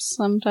bikers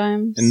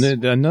sometimes. And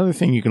another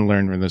thing you can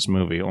learn from this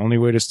movie, only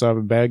way to stop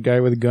a bad guy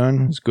with a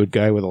gun is a good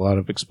guy with a lot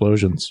of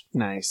explosions.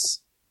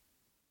 Nice.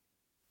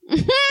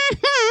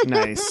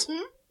 Nice.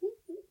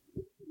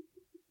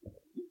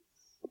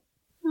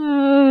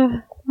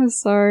 I'm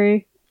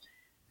sorry.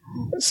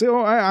 So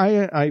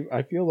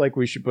I feel like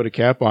we should put a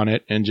cap on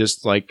it and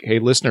just like, hey,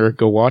 listener,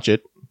 go watch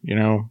it. You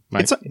know,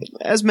 it's,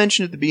 as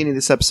mentioned at the beginning of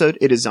this episode,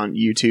 it is on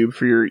YouTube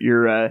for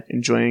your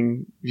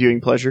enjoying viewing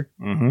pleasure.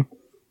 Mm-hmm.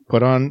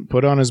 Put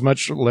on as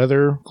much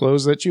leather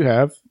clothes that you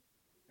have,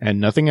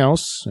 and nothing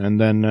else, and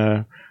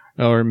then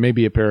or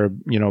maybe a pair of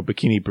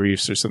bikini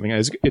briefs or something.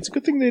 It's a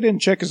good thing they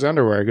didn't check his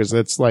underwear, because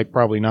that's like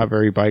probably not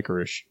very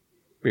bikerish.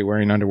 Be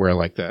wearing underwear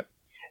like that.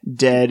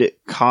 Dead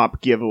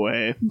cop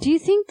giveaway. Do you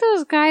think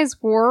those guys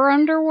wore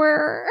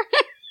underwear?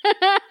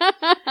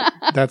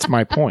 That's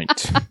my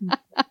point.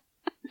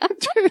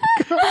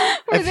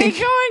 Were they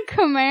going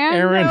commando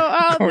Aaron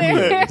out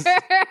there?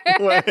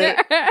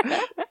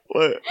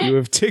 What? You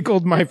have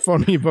tickled my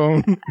funny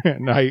bone,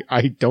 and I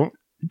don't.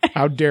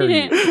 How dare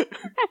you?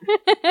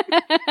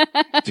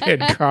 Dead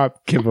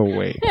cop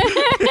giveaway.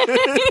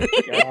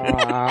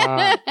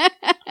 God.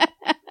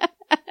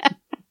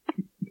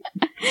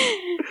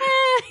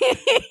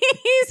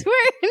 He's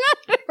wearing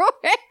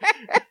underwear.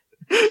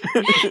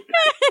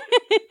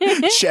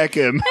 Check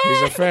him.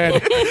 He's a fed.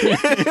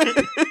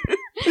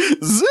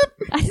 Zip.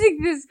 I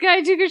think this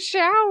guy took a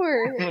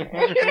shower.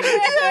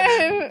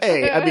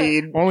 Hey, I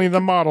mean, Only the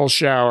model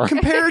shower.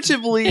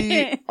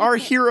 comparatively, our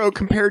hero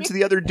compared to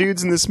the other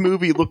dudes in this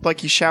movie looked like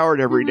he showered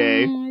every Oh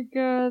day. my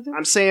god.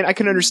 I'm saying I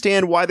can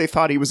understand why they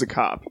thought he was a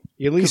cop. At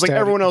Because least like had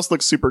everyone else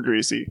looks super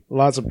greasy.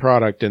 lots of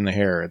product in the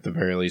hair at the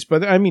very least.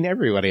 But I mean,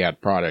 everybody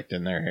had product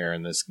in their hair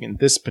in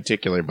this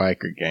particular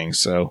biker gang.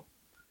 So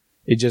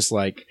it just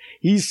like,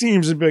 he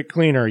seems a bit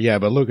cleaner. Yeah,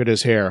 but look at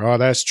his hair. Oh,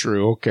 that's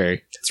true.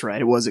 Okay. That's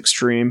right. It was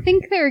extreme. I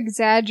think they're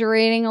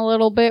exaggerating a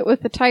little bit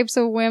with the types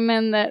of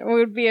women that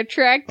would be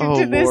attracted Oh,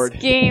 to this Lord.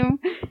 game.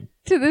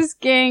 To this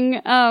gang.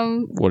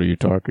 What are you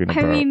talking about?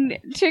 I mean,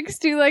 chicks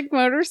do like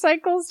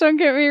motorcycles, don't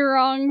get me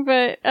wrong,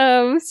 but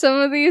some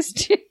of these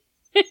chicks.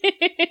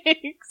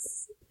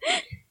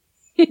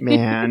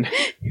 Man,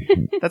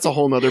 that's a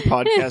whole nother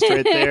podcast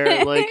right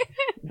there. Like,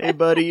 hey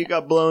buddy, you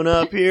got blown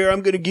up here.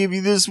 I'm gonna give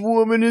you this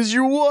woman as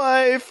your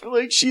wife.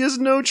 Like, she has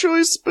no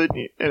choice but.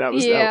 And I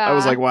was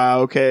like,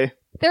 wow, okay,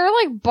 They're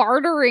like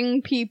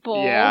bartering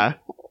people. yeah.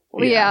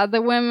 Yeah,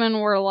 the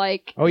women were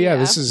like. Oh yeah,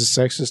 this is a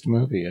sexist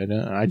movie.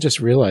 I just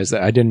realized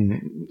that. I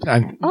didn't.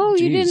 Oh,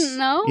 you geez. didn't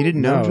know? You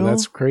didn't know? No, Joel?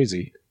 that's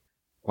crazy.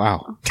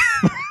 Wow.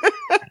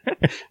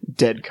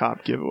 Dead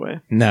cop giveaway.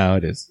 No,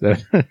 it is.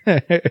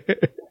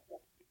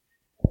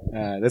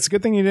 That's a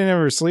good thing you didn't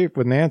ever sleep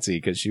with Nancy,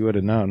 because she would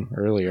have known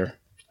earlier.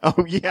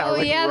 Oh yeah, Oh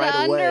like yeah, right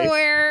the away.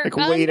 underwear. Like,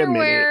 wait a minute.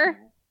 underwear.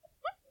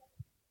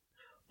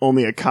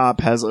 Only a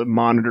cop has a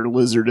monitor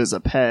lizard as a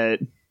pet.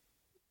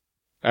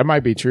 That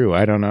might be true.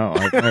 I don't know.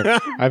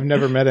 I've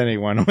never met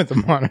anyone with a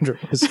monitor.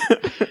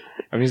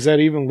 I mean, is that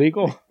even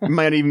legal? It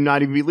might even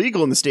not even be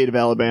legal in the state of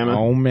Alabama.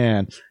 Oh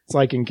man, it's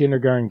like in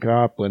Kindergarten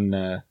Cop when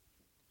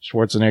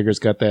Schwarzenegger's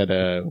got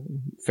that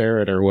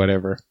ferret or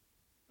whatever.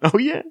 Oh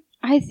yeah.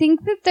 I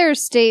think that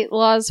there's state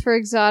laws for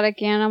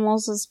exotic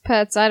animals as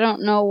pets. I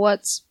don't know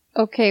what's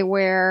okay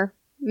where.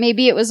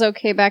 Maybe it was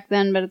okay back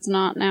then, but it's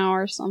not now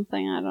or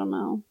something. I don't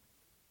know.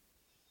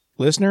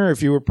 Listener,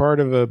 if you were part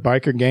of a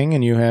biker gang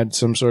and you had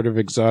some sort of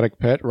exotic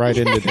pet, write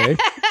in today.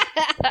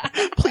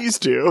 Please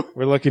do.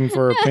 We're looking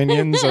for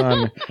opinions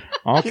on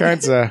all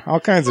kinds of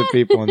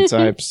people and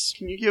types.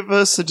 Can you give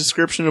us a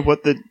description of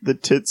what the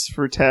Tits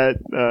for Tat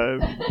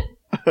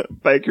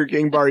biker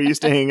gang bar you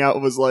used to hang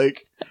out was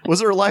like? Was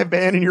there a live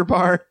band in your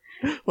bar?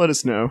 Let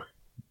us know.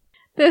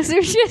 Those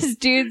are just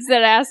dudes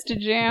that asked to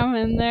jam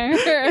in there.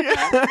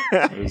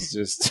 It was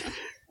just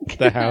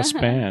the house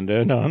band.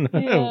 I don't know.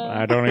 Yeah.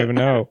 I don't even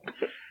know.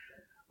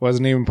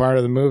 Wasn't even part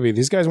of the movie.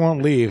 These guys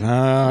won't leave.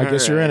 I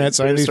guess you're in it.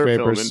 Sign these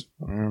papers.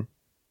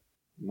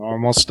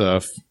 Normal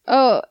stuff.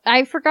 Oh,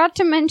 I forgot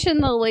to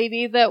mention the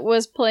lady that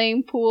was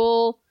playing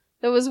pool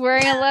that was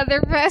wearing a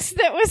leather vest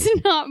that was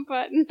not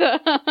buttoned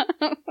up.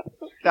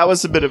 That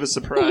was a bit of a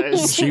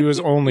surprise. She was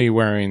only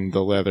wearing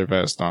the leather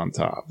vest on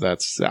top.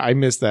 I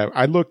missed that.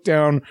 I looked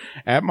down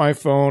at my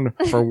phone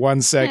for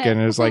 1 second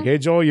and it was like, hey,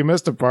 Joel, you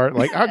missed a part.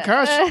 Like, oh,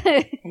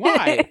 gosh,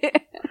 why?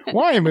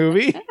 Why,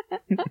 movie?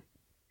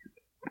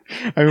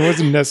 I mean, it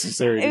wasn't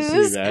necessary to see that. It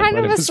was kind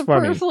of a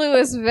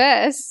superfluous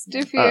vest,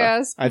 if you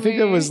ask me. I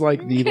think it was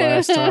like the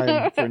last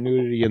time for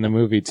nudity in the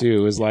movie, too.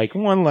 It was like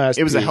one last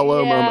It was a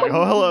hello moment.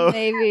 Oh, hello.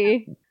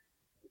 Maybe.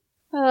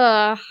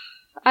 I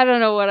don't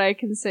know what I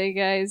can say,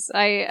 guys.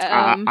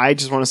 I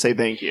just want to say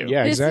thank you.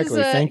 Yeah,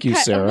 exactly. Thank you,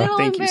 Sarah.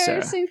 Thank you, Sarah.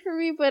 Embarrassing for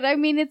me, but I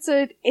mean, it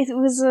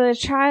was a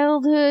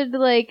childhood,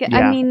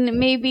 I mean,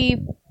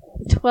 maybe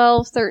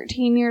 12,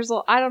 13 years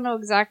old. I don't know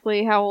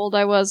exactly how old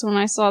I was when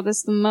I saw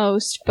this the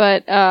most,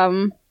 but,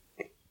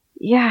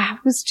 yeah, it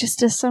was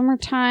just a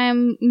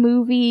summertime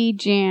movie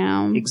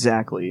jam.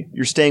 Exactly.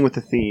 You're staying with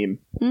the theme.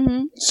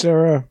 Mm-hmm.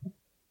 Sarah,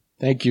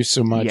 thank you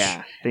so much.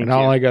 Yeah, thank you.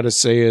 All I got to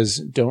say is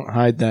don't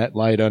hide that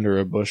light under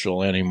a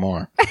bushel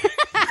anymore.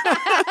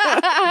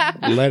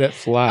 Let it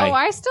fly. Oh,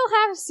 I still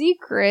have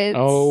secrets.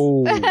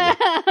 Oh.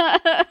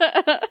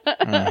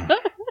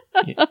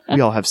 We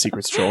all have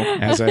secrets, Joel.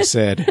 As I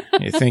said,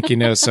 you think you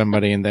know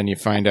somebody and then you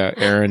find out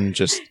Aaron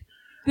just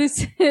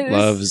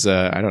loves,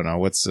 I don't know,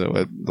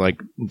 like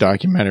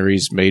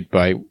documentaries made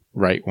by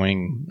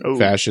right-wing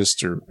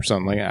fascists or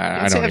something like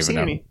that. I don't even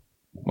know. Any.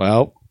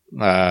 Well,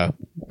 I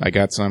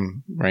got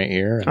some right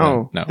here.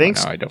 No,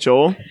 thanks, I don't.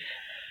 Joel.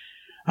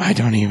 I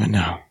don't even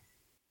know.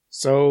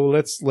 So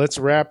let's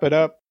wrap it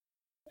up.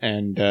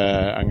 And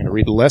I'm going to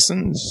read the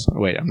lessons.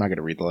 Wait, I'm not going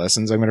to read the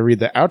lessons. I'm going to read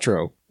the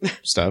outro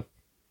stuff.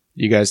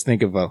 You guys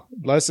think of a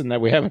lesson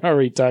that we haven't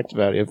already talked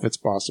about, if it's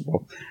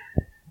possible,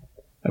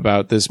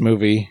 about this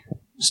movie,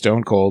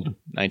 Stone Cold,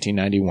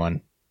 1991.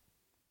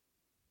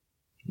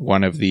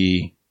 One of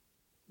the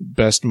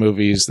best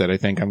movies that I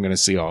think I'm going to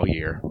see all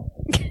year.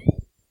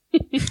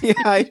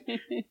 Yeah,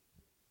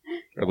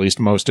 or at least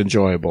most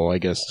enjoyable, I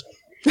guess.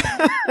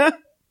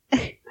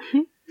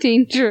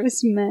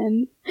 Dangerous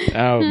Men.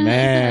 Oh,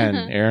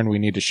 man. Aaron, we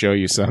need to show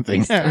you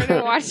something. I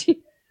started watching.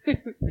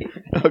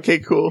 Okay,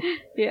 cool.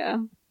 Yeah.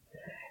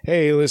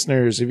 Hey,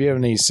 listeners, if you have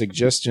any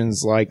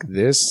suggestions like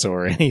this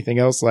or anything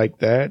else like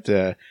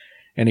that,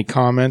 any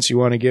comments you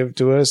want to give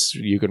to us,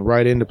 you can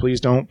write into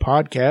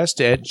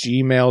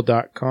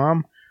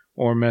pleasedon'tpodcast@gmail.com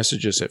or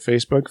message us at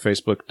Facebook.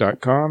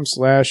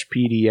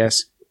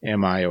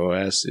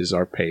 Facebook.com/PDSMIOS is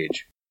our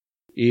page.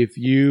 If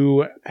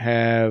you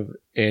have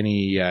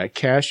any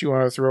cash you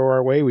want to throw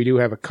our way, we do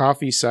have a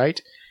coffee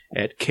site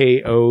at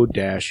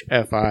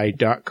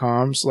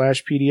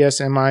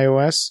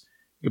ko-fi.com/PDSMIOS.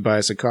 You can buy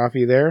us a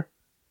coffee there.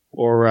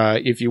 Or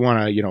if you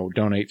want to,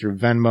 donate through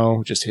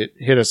Venmo, just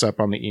hit us up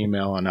on the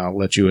email, and I'll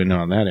let you in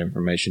on that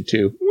information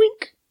too.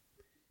 Wink.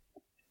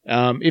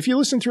 If you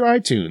listen through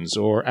iTunes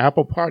or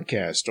Apple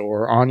Podcast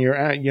or on your,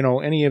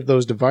 any of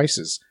those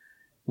devices,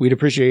 we'd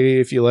appreciate it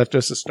if you left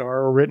us a star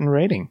or written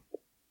rating.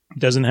 It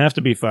doesn't have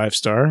to be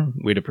 5-star.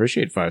 We'd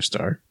appreciate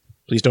 5-star.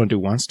 Please don't do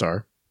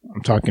 1-star.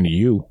 I'm talking to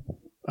you,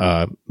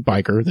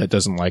 biker that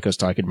doesn't like us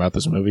talking about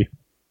this movie.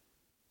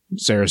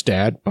 Sarah's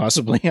dad,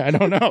 possibly. I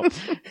don't know.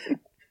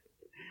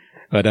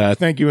 But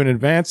thank you in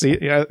advance.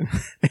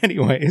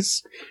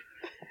 Anyways.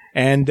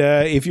 And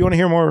if you want to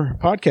hear more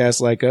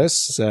podcasts like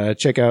us,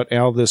 check out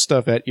all this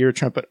stuff at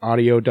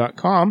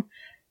eartrumpetaudio.com.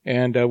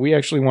 And we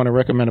actually want to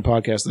recommend a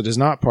podcast that is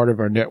not part of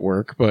our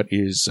network, but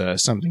is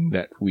something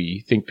that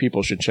we think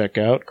people should check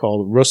out,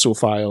 called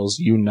Russophiles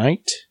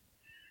Unite.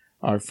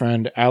 Our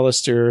friend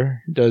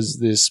Alistair does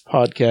this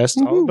podcast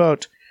all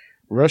about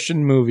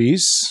Russian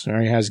movies.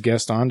 He has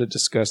guests on to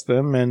discuss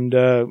them, and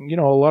a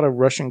lot of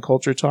Russian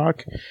culture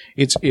talk.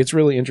 It's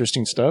really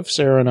interesting stuff.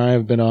 Sarah and I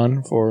have been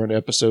on for an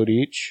episode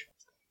each.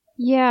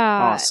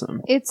 Yeah,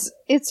 awesome. It's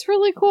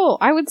really cool.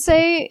 I would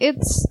say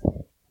it's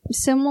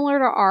similar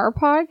to our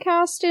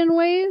podcast in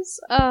ways,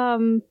 but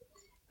a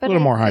little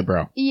more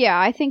highbrow. Yeah,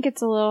 I think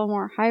it's a little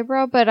more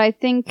highbrow, but I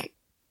think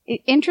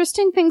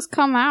interesting things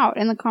come out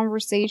in the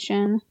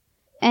conversation,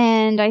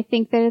 and I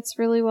think that it's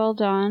really well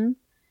done.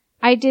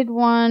 I did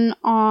one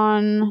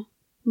on a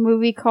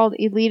movie called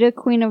Elita,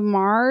 Queen of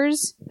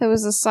Mars. That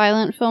was a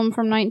silent film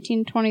from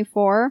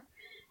 1924.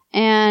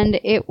 And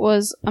it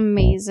was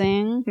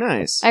amazing.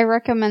 Nice. I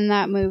recommend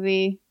that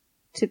movie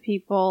to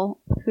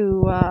people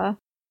who,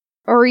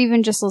 or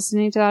even just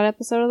listening to that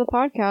episode of the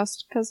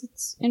podcast, because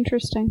it's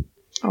interesting.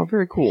 Oh,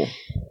 very cool.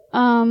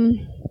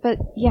 But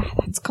yeah,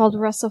 that's called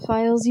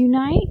Russophiles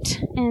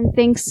Unite. And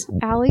thanks,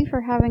 Allie,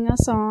 for having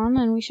us on,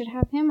 and we should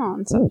have him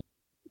on. So.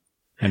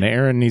 And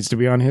Aaron needs to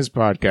be on his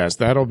podcast.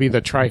 That'll be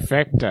the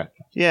trifecta.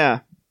 Yeah.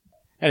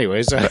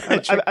 Anyways,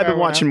 I've been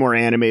watching more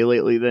anime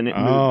lately than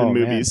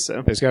movies. Man.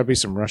 So There's got to be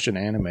some Russian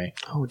anime.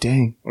 Oh,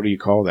 dang. What do you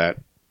call that?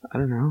 I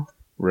don't know.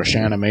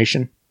 Russian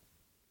animation?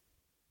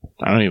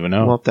 I don't even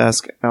know. We'll have to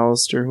ask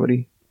Alistair what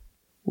you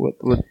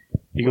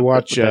can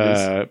watch what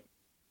that is.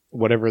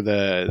 Whatever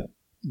the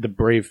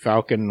Brave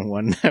Falcon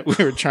one that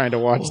we were trying to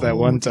watch that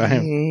one time.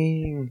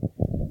 Dang.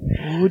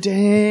 Oh,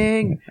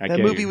 dang. That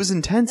movie was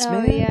intense,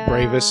 man. Yeah,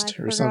 Bravest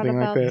I or something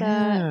forgot like that.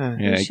 about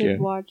Yeah. Yeah, You should yeah.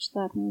 watch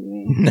that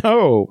movie.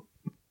 No.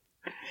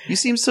 You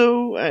seem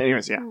so...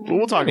 anyways, yeah.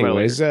 We'll talk about it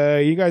Anyways,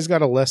 later. you guys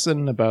got a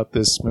lesson about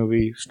this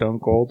movie, Stone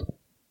Cold?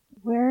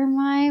 Where am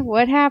I?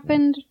 What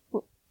happened?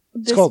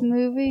 This called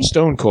movie?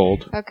 Stone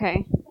Cold.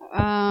 Okay.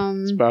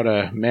 It's about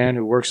a man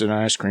who works in an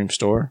ice cream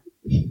store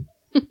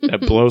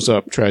that blows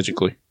up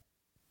tragically.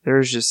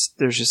 There's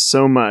just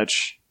so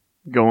much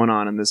going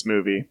on in this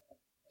movie.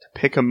 To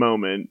pick a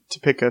moment, to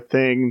pick a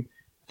thing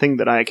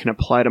that I can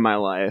apply to my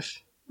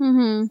life.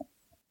 Mm-hmm.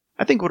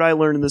 I think what I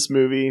learned in this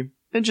movie,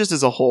 and just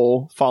as a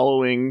whole,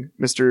 following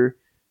Mr.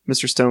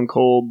 Stone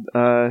Cold,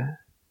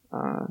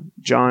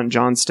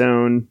 John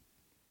Stone,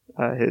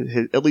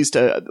 at least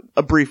a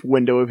brief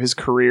window of his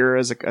career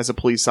as a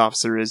police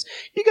officer, is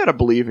you got to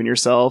believe in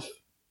yourself.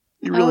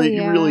 You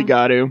really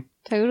got to.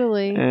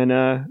 Totally. And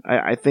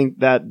I think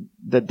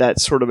that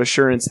sort of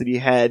assurance that he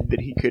had that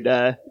he could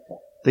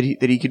that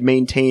he could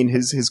maintain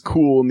his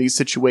cool in these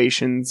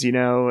situations, you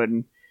know,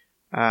 and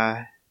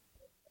that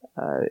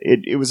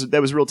was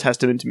a real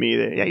testament to me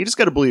that you just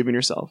got to believe in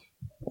yourself,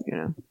 you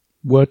know.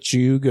 What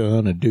you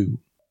gonna do?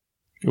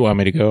 You want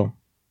me to go?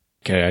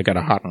 Okay, I got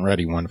a hot and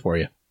ready one for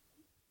you.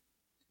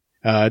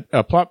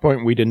 A plot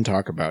point we didn't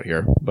talk about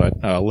here, but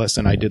a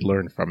lesson I did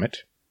learn from it.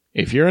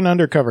 If you're an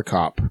undercover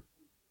cop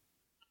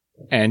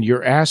and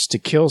you're asked to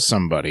kill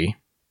somebody,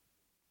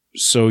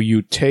 so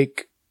you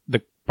take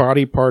the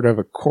body part of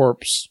a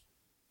corpse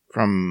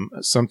from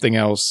something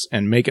else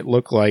and make it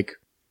look like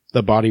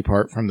the body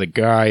part from the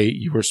guy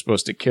you were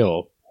supposed to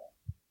kill,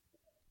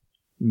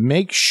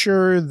 make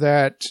sure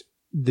that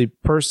the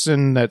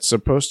person that's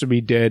supposed to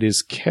be dead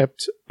is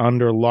kept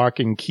under lock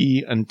and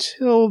key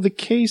until the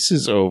case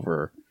is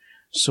over,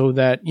 so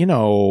that,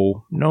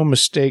 no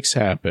mistakes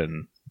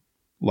happen.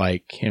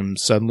 Like him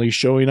suddenly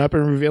showing up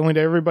and revealing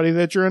to everybody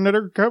that you're an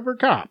undercover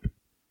cop.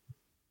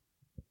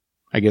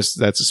 I guess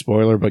that's a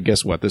spoiler, but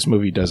guess what? This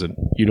movie doesn't.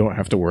 You don't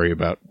have to worry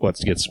about what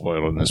gets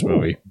spoiled in this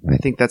movie. I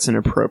think that's an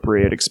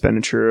appropriate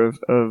expenditure of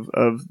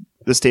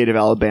the state of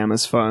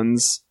Alabama's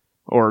funds,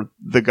 or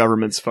the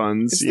government's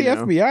funds. It's the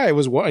FBI. It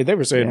was why they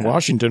were saying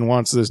Washington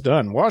wants this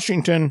done.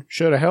 Washington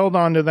should have held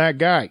on to that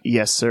guy.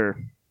 Yes, sir.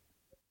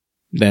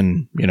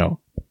 Then,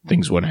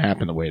 things wouldn't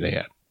happen the way they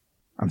had.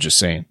 I'm just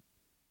saying.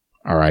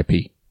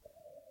 R.I.P.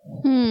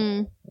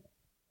 The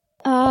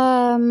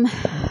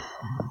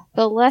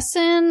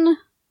lesson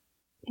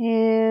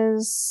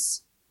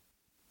is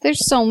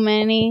there's so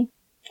many.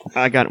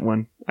 I got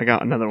one. I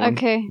got another one.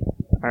 Okay.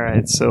 All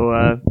right.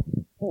 So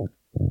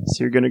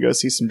you're gonna go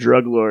see some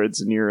drug lords,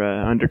 and you're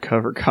an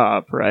undercover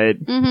cop,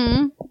 right?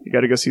 Mm-hmm. You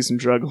got to go see some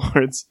drug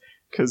lords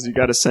because you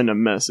got to send a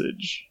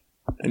message,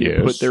 and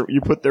Yes.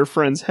 you put their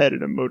friend's head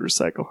in a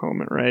motorcycle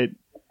helmet, right?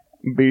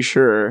 Be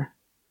sure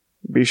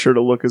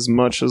to look as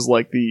much as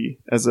like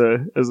as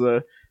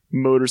a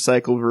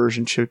motorcycle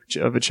version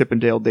of a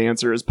Chippendale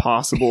dancer as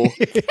possible,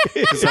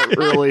 because that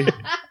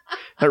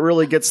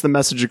really gets the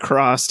message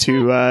across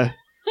to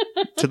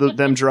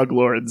them drug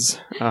lords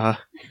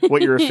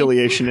what your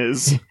affiliation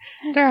is.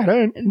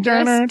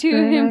 Dress to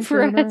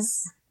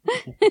impress.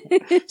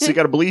 So you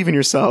got to believe in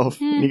yourself,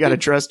 and you got to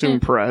dress to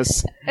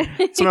impress.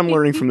 That's what I'm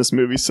learning from this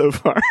movie so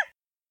far.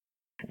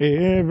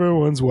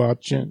 Everyone's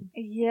watching.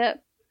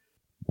 Yep.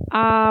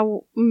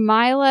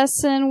 My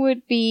lesson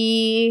would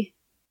be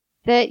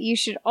that you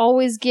should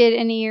always get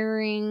an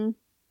earring,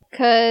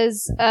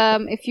 because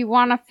if you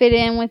want to fit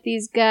in with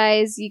these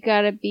guys, you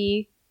gotta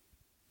be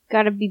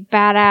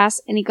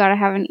badass, and you gotta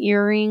have an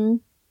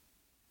earring,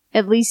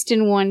 at least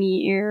in one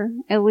ear,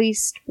 at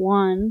least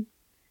one.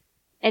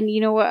 And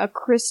you know what? A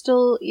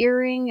crystal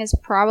earring is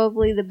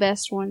probably the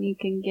best one you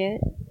can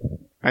get.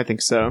 I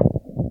think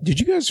so. Did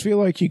you guys feel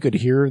like you could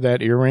hear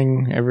that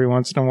earring every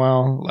once in a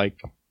while?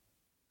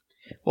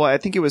 Well, I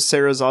think it was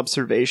Sarah's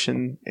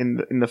observation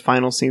in the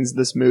final scenes of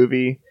this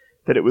movie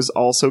that it was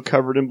also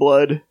covered in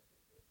blood.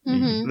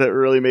 Mm-hmm. That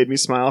really made me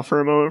smile for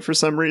a moment for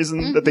some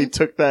reason. Mm-hmm. That they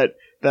took that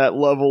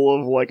level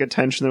of like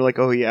attention. They're like,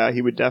 oh yeah,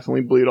 he would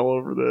definitely bleed all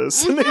over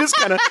this, and they just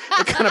kind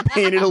of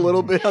painted a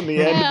little bit on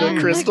the end of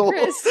the crystal.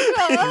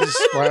 Just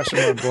splashing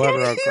my blood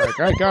real quick.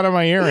 I got on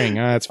my earring.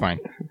 That's fine.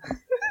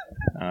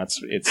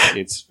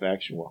 It's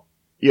factual.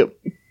 Yep.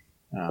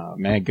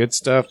 Man, good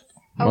stuff.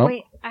 Oh Well,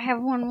 wait, I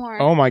have one more.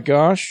 Oh my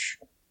gosh.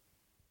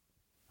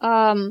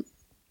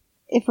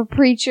 If a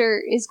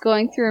preacher is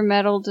going through a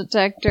metal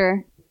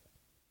detector,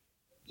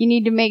 you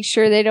need to make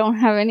sure they don't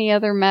have any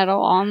other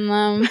metal on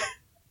them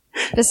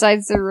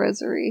besides the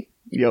rosary.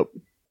 Yep.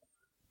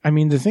 I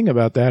mean, the thing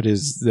about that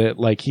is that,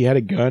 like, he had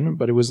a gun,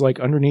 but it was, like,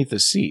 underneath the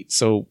seat.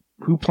 So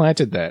who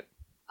planted that?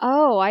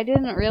 Oh, I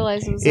didn't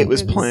realize it was It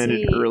was under the planted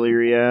seat.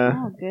 earlier, yeah.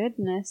 Oh,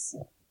 goodness.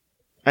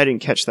 I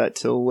didn't catch that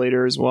till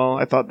later as well.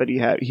 I thought that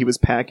he was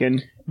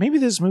packing. Maybe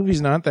this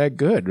movie's not that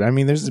good. I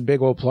mean, there's a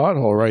big old plot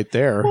hole right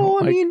there. Well,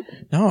 I Like, mean,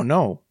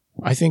 no.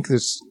 I think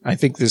this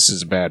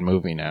is a bad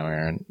movie now,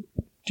 Aaron.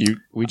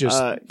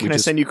 can I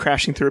send you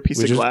crashing through a piece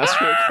we of just- glass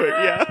real quick?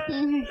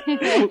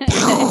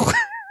 Yeah.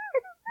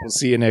 We'll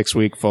see you next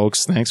week,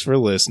 folks. Thanks for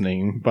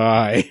listening.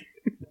 Bye.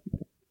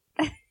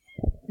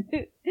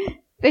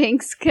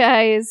 Thanks,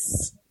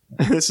 guys.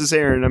 This is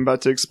Aaron. I'm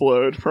about to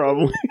explode,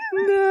 probably.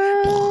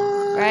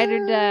 Ride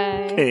or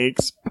die.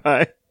 Thanks.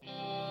 Bye.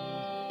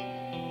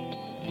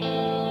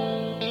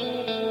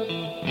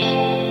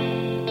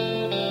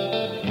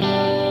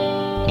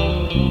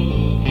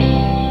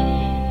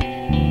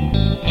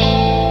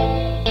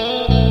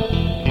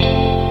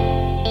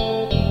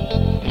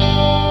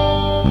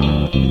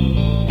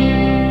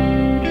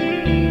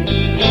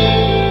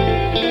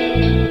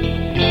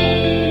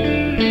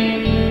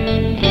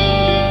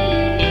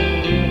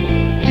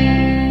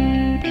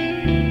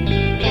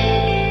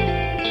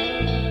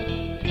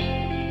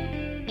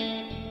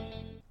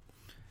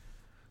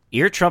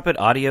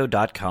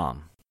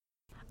 EarTrumpetAudio.com.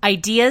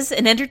 Ideas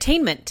and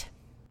entertainment.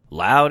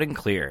 Loud and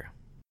clear.